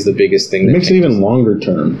think, is the biggest thing. It makes it even longer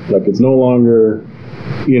term. Like, it's no longer,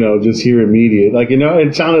 just here immediate. Like,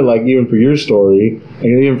 it sounded like, even for your story,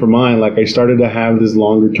 and even for mine, like, I started to have this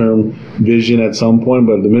longer term vision at some point,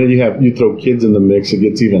 but the minute you throw kids in the mix, it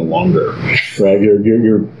gets even longer, right?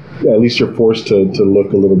 You're at least you're forced to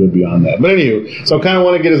look a little bit beyond that. But anyway, so I kind of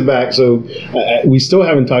want to get us back. So we still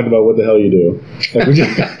haven't talked about what the hell you do. Like,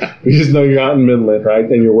 we just know you're out in Midland, right?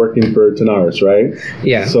 And you're working for Tenaris, right?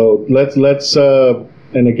 Yeah. So let's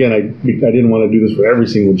and again, I didn't want to do this for every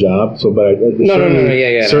single job. So, but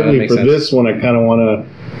certainly for this one, I kind of want to.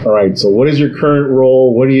 All right. So, what is your current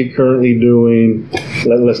role? What are you currently doing?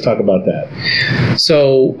 Let's talk about that.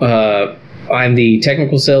 So, I'm the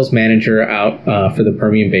technical sales manager out for the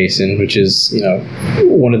Permian Basin, which is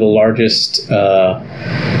one of the largest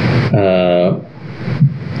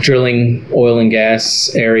drilling oil and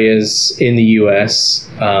gas areas in the U.S.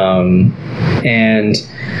 And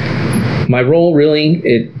my role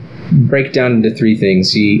it breaks down into three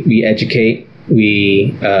things. We educate,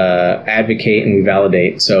 we advocate, and we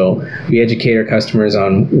validate. So we educate our customers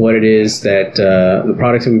on what it is that the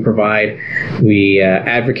products that we provide. We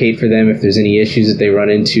advocate for them if there's any issues that they run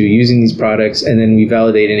into using these products, and then we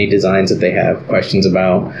validate any designs that they have questions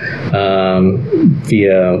about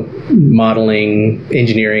via modeling,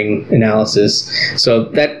 engineering, analysis. So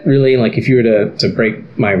that really, like, if you were to break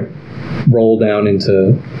my role down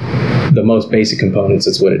into the most basic components,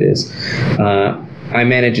 that's what it is. I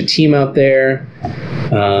manage a team out there,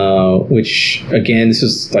 which, again, this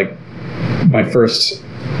was like my first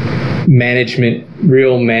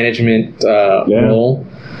real management role.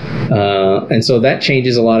 And so that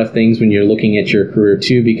changes a lot of things when you're looking at your career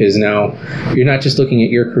too, because now you're not just looking at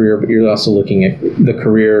your career, but you're also looking at the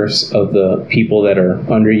careers of the people that are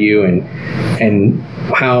under you, and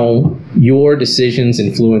how your decisions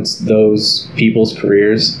influence those people's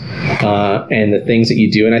careers, and the things that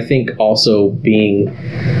you do. And I think also being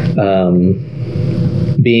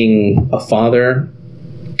a father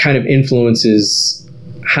kind of influences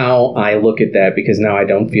how I look at that, because now I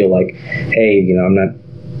don't feel like, hey, I'm not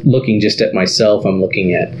looking just at myself. I'm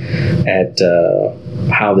looking at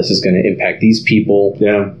how this is going to impact these people.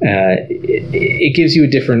 Yeah. It gives you a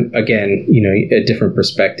different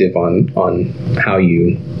perspective on how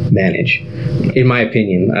you manage. In my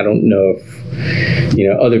opinion, I don't know if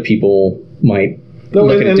other people might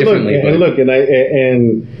look at it differently.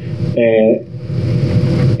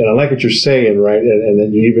 And I like what you're saying, right? And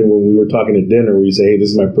then even when we were talking at dinner, we say, hey, this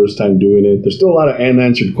is my first time doing it. There's still a lot of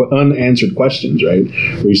unanswered questions, right?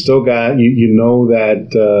 We still got,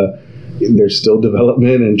 that there's still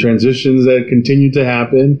development and transitions that continue to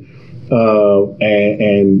happen.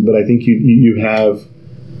 But I think you have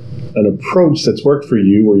an approach that's worked for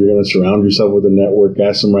you, where you're going to surround yourself with a network,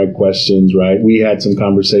 ask some right questions, right? We had some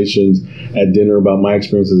conversations at dinner about my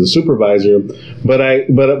experience as a supervisor, but I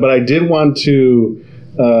did want to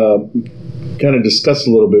kind of discuss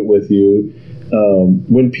a little bit with you.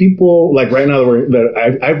 When people, like right now,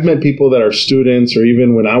 I've met people that are students, or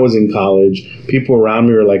even when I was in college, people around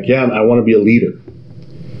me are like, yeah, I want to be a leader,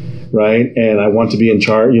 right? And I want to be in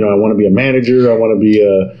charge. I want to be a manager. I want to be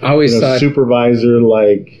a supervisor.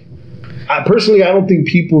 Like, I don't think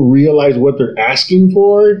people realize what they're asking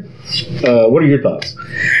for. What are your thoughts?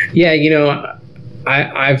 Yeah,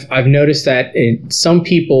 I've noticed that some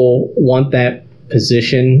people want that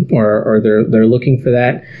position, or they're looking for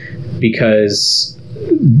that because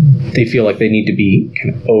they feel like they need to be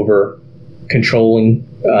kind of over controlling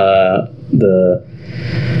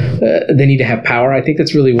they need to have power. I think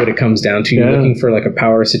that's really what it comes down to. You're looking for like a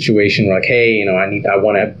power situation, like, hey, I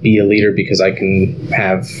want to be a leader because I can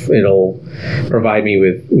it'll provide me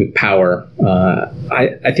with power.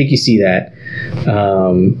 I think you see that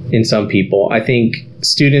in some people. I think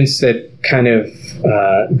students that kind of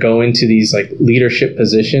go into these like leadership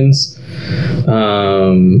positions,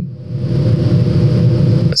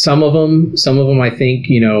 some of them, I think,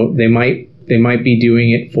 they might be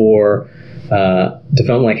doing it for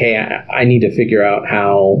development, like, hey, I need to figure out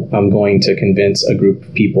how I'm going to convince a group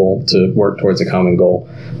of people to work towards a common goal.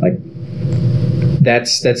 Like,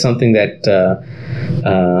 that's something that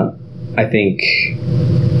I think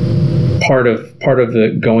part of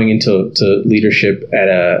the going into leadership at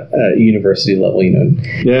a university level,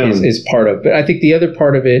 is part of. But I think the other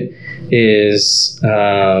part of it is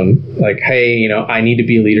like, hey, I need to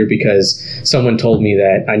be a leader because someone told me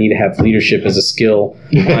that I need to have leadership as a skill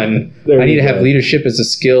have leadership as a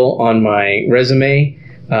skill on my resume,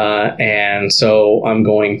 and so I'm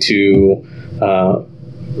going to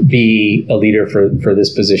be a leader for this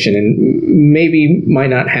position, and maybe might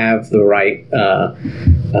not have the right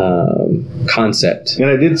concept. And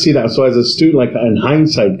I did see that. So as a student, like in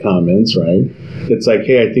hindsight comments, right? It's like,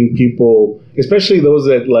 hey, I think people, especially those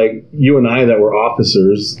that like you and I that were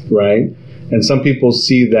officers, right? And some people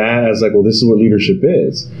see that as like, well, this is what leadership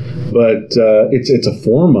is. But it's a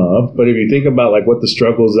form of. But if you think about like what the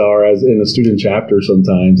struggles are as in a student chapter,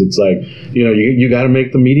 sometimes it's like, you got to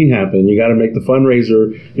make the meeting happen. You got to make the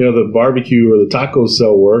fundraiser, the barbecue or the taco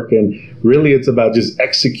cell work. And really it's about just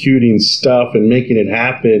executing stuff and making it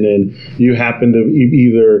happen. And you happen to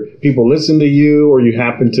either people listen to you, or you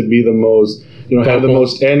happen to be the most, have the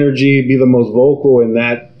most energy, be the most vocal, and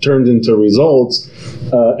that turns into results.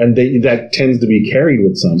 And that tends to be carried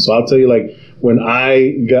with some. So I'll tell you, like, when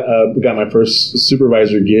I got my first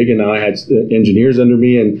supervisor gig, and now I had engineers under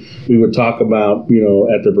me, and we would talk about,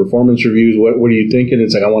 at their performance reviews, what are you thinking?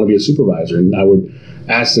 It's like, I want to be a supervisor. And I would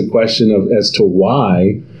ask the question as to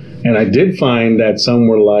why. And I did find that some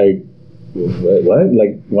were like, what?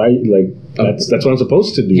 Like, why? Like, that's what I'm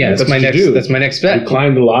supposed to do. Yeah, that's my next step. You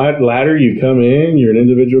climb the ladder, you come in, you're an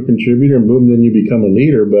individual contributor, and boom, then you become a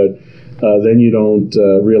leader. But then you don't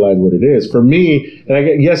realize what it is. For me,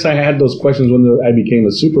 and yes, I had those questions when I became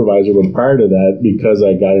a supervisor, but prior to that, because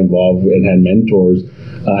I got involved and had mentors,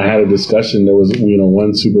 I had a discussion. There was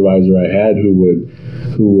one supervisor I had who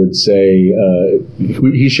would say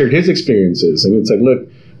he shared his experiences, and it's like, look,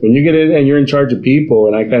 when you get in and you're in charge of people,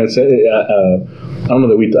 and I kind of said, I don't know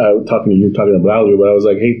that you're talking about you, but I was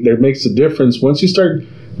like, hey, there makes a difference once you start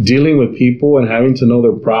dealing with people and having to know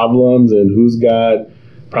their problems and who's got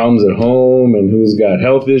problems at home and who's got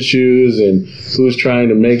health issues and who's trying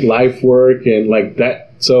to make life work and like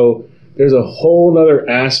that. So there's a whole other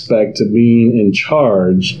aspect to being in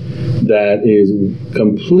charge that is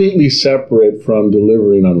completely separate from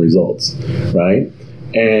delivering on results, right?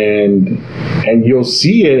 And you'll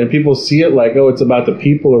see it, and people see it like, oh, it's about the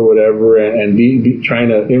people or whatever, and be trying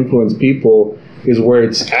to influence people is where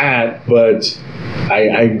it's at. But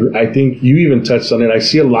I think you even touched on it. I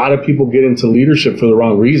see a lot of people get into leadership for the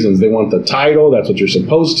wrong reasons. They want the title. That's what you're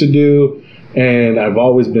supposed to do. and I've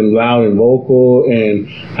always been loud and vocal, and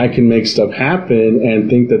I can make stuff happen and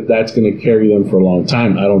think that that's going to carry them for a long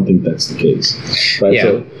time. I don't think that's the case. Right. Yeah.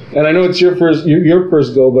 So, and I know it's your first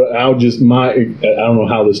goal, but I don't know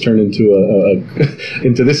how this turned into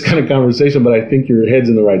into this kind of conversation, but I think your head's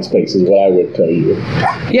in the right space is what I would tell you.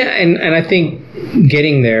 Yeah, and I think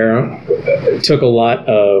getting there took a lot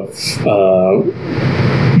of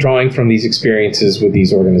drawing from these experiences with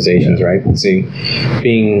these organizations, right? See,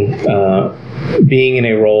 being in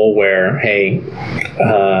a role where, hey,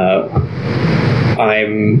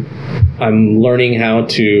 I'm learning how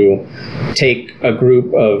to take a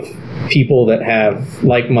group of people that have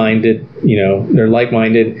like-minded, they're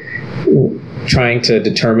like-minded, trying to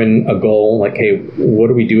determine a goal, like, hey,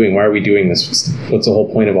 what are we doing? Why are we doing this? What's the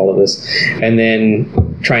whole point of all of this? And then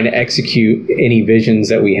trying to execute any visions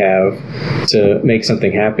that we have to make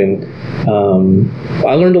something happen.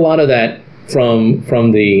 I learned a lot of that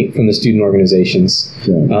from the student organizations.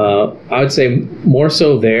 I would say more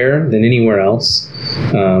so there than anywhere else.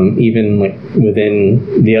 Even like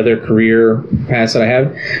within the other career paths that I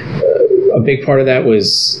have, a big part of that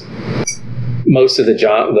was most of the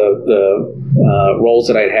roles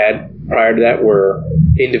that I'd had prior to that were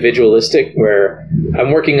individualistic, where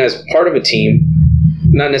I'm working as part of a team,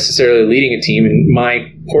 not necessarily leading a team, and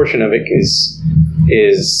my portion of it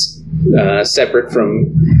is separate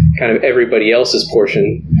from kind of everybody else's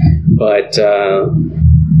portion. But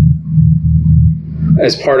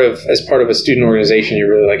as part of a student organization, you're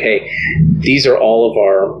really like, hey, these are all of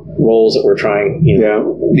our roles that we're trying,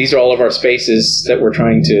 these are all of our spaces that we're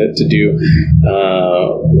trying to do,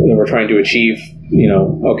 that we're trying to achieve.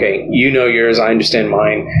 Okay, yours, I understand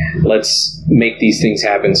mine. Let's make these things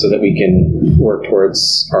happen so that we can work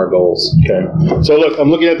towards our goals. Okay. So look, I'm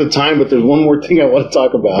looking at the time, but there's one more thing I want to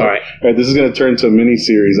talk about. All right. This is going to turn into a mini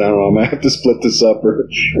series. I don't know. I might have to split this up or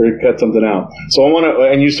cut something out. So I want to,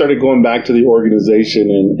 and you started going back to the organization,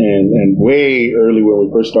 and way early when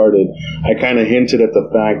we first started, I kind of hinted at the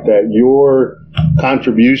fact that your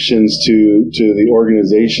contributions to the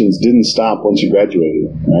organizations didn't stop once you graduated,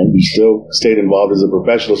 right? You still stayed involved as a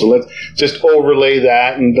professional. So let's just overlay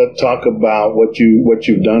that and talk about what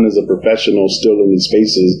you've done as a professional still in these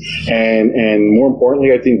spaces, and more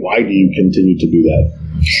importantly, I think, why do you continue to do that?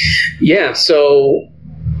 Yeah, so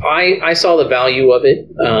I saw the value of it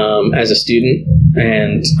as a student,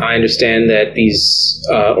 and I understand that these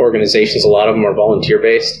organizations, a lot of them are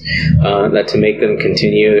volunteer-based, that to make them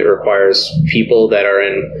continue, it requires people that are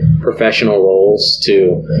in professional roles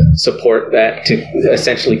to support that, to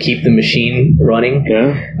essentially keep the machine running.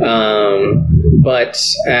 Yeah. But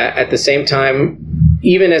at the same time,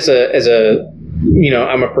 even as a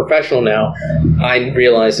I'm a professional now, I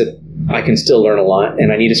realize that I can still learn a lot,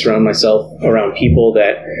 and I need to surround myself around people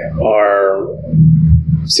that are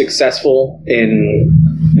successful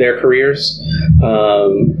in their careers,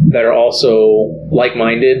 that are also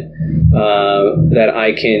like-minded, that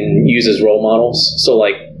I can use as role models. So,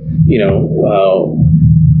 like,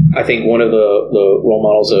 I think one of the role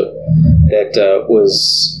models that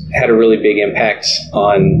had a really big impact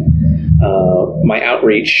on my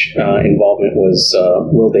outreach involvement was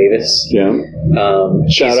Will Davis. Yeah.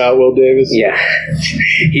 Shout out Will Davis. Yeah.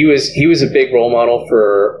 He was a big role model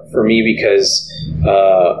for me because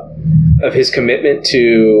of his commitment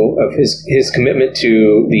to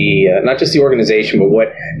the not just the organization, but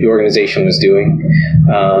what the organization was doing.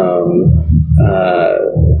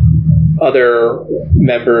 Other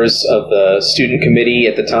members of the student committee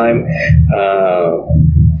at the time,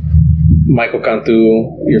 Michael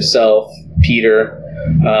Cantu, yourself, Peter,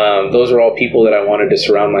 those are all people that I wanted to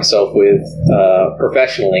surround myself with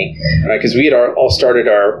professionally, right? Because we had all started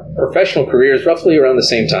our professional careers roughly around the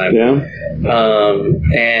same time. Yeah.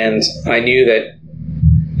 And I knew that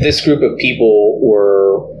this group of people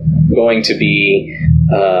were going to be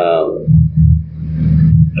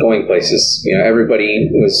going places. Everybody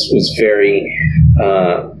was very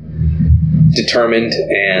determined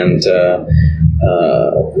and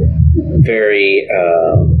very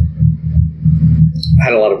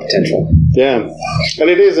had a lot of potential. Yeah, and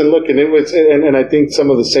it is, and look, and it was, and I think some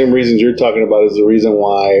of the same reasons you're talking about is the reason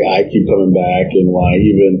why I keep coming back, and why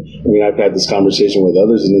I've had this conversation with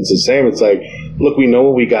others, and it's the same. It's like, look, we know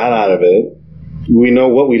what we got out of it. We know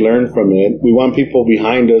what we learned from it. We want people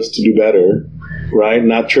behind us to do better, right?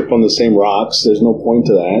 Not trip on the same rocks. There's no point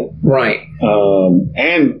to that. Right.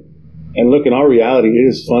 And look, in our reality, it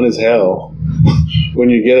is fun as hell when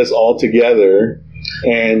you get us all together.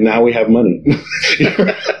 And now we have money.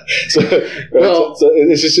 so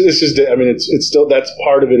it's just. I mean, it's still, that's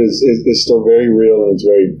part of it is still very real, and it's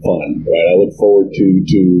very fun, right? I look forward to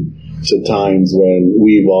to times when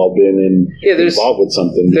we've all been involved with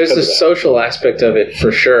something. There's the social aspect of it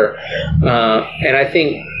for sure, and I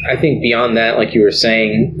think beyond that, like you were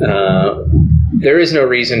saying, there is no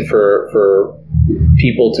reason for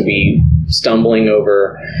people to be stumbling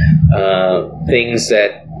over things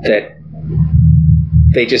that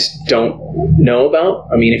they just don't know about.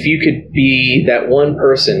 I mean, if you could be that one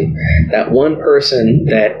person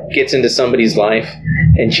that gets into somebody's life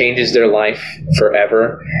and changes their life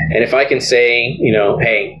forever, and if I can say,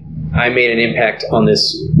 hey, I made an impact on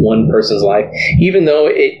this one person's life, even though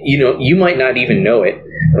you might not even know it,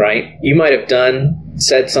 right? You might have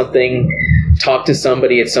said something, talked to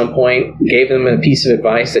somebody at some point, gave them a piece of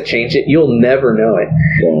advice that changed it. You'll never know it.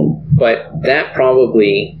 Yeah. But that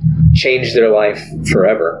probably changed their life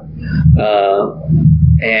forever.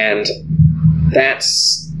 And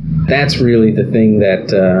that's really the thing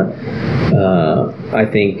that I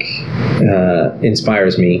think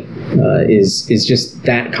inspires me, is just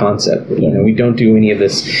that concept. We don't do any of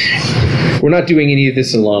this. We're not doing any of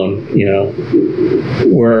this alone.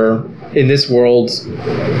 We're in this world.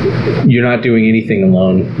 You're not doing anything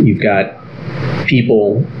alone. You've got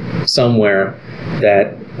people somewhere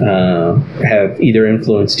that have either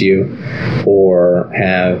influenced you or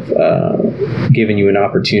have given you an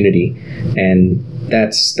opportunity, and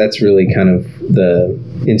that's really kind of the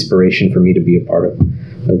inspiration for me to be a part of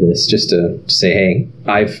this. Just to say, hey,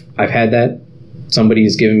 I've had that.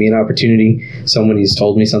 Somebody's given me an opportunity. Somebody's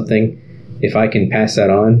told me something. If I can pass that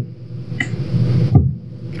on,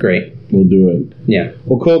 great. We'll do it. Yeah.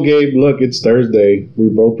 Well, cool, Gabe. Look, it's Thursday. We're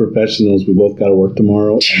both professionals. We both got to work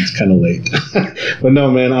tomorrow. It's kind of late. But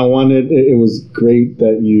no, man, it was great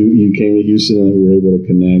that you came to Houston and we were able to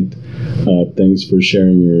connect. Thanks for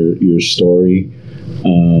sharing your story.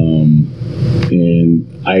 And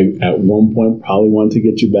I, at one point, probably want to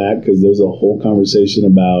get you back because there's a whole conversation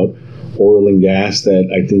about oil and gas that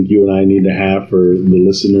I think you and I need to have for the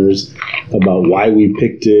listeners about why we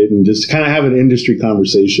picked it and just kind of have an industry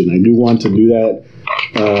conversation. I do want to do that,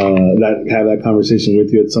 have that conversation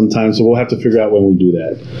with you at some time. So we'll have to figure out when we do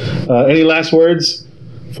that. Any last words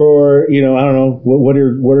for, I don't know, what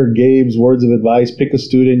are Gabe's words of advice? Pick a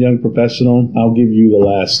student, young professional. I'll give you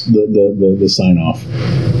the sign off.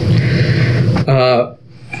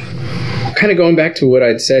 Kind of going back to what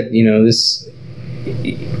I'd said,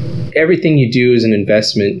 everything you do is an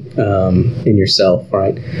investment in yourself,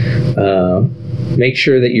 right? Make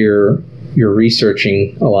sure that you're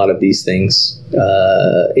researching a lot of these things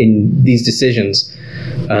in these decisions,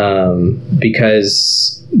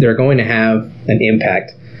 because they're going to have an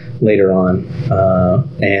impact later on,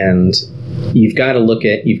 and you've got to look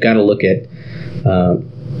at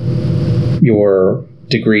your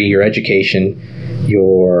degree, your education,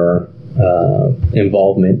 your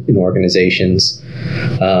involvement in organizations,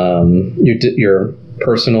 your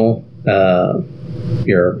personal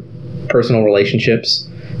relationships,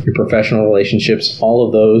 your professional relationships. All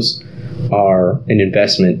of those are an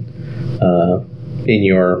investment in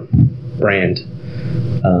your brand,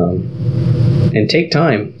 and take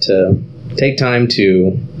time to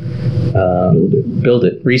build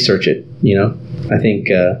it, research it. I think,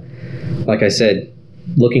 like I said,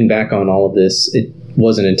 looking back on all of this, it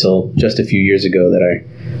wasn't until just a few years ago that I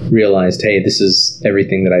realized, hey, this is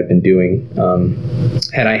everything that I've been doing.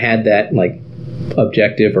 Had I had that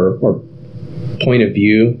objective or point of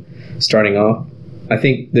view starting off, I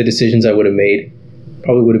think the decisions I would have made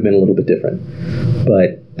probably would have been a little bit different.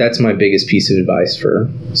 But that's my biggest piece of advice for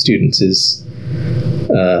students is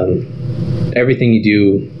everything you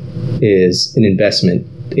do is an investment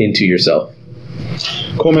into yourself.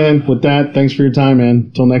 Cool, man. With that, thanks for your time, man.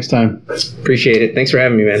 Until next time. Appreciate it. Thanks for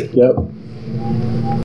having me, man. Yep.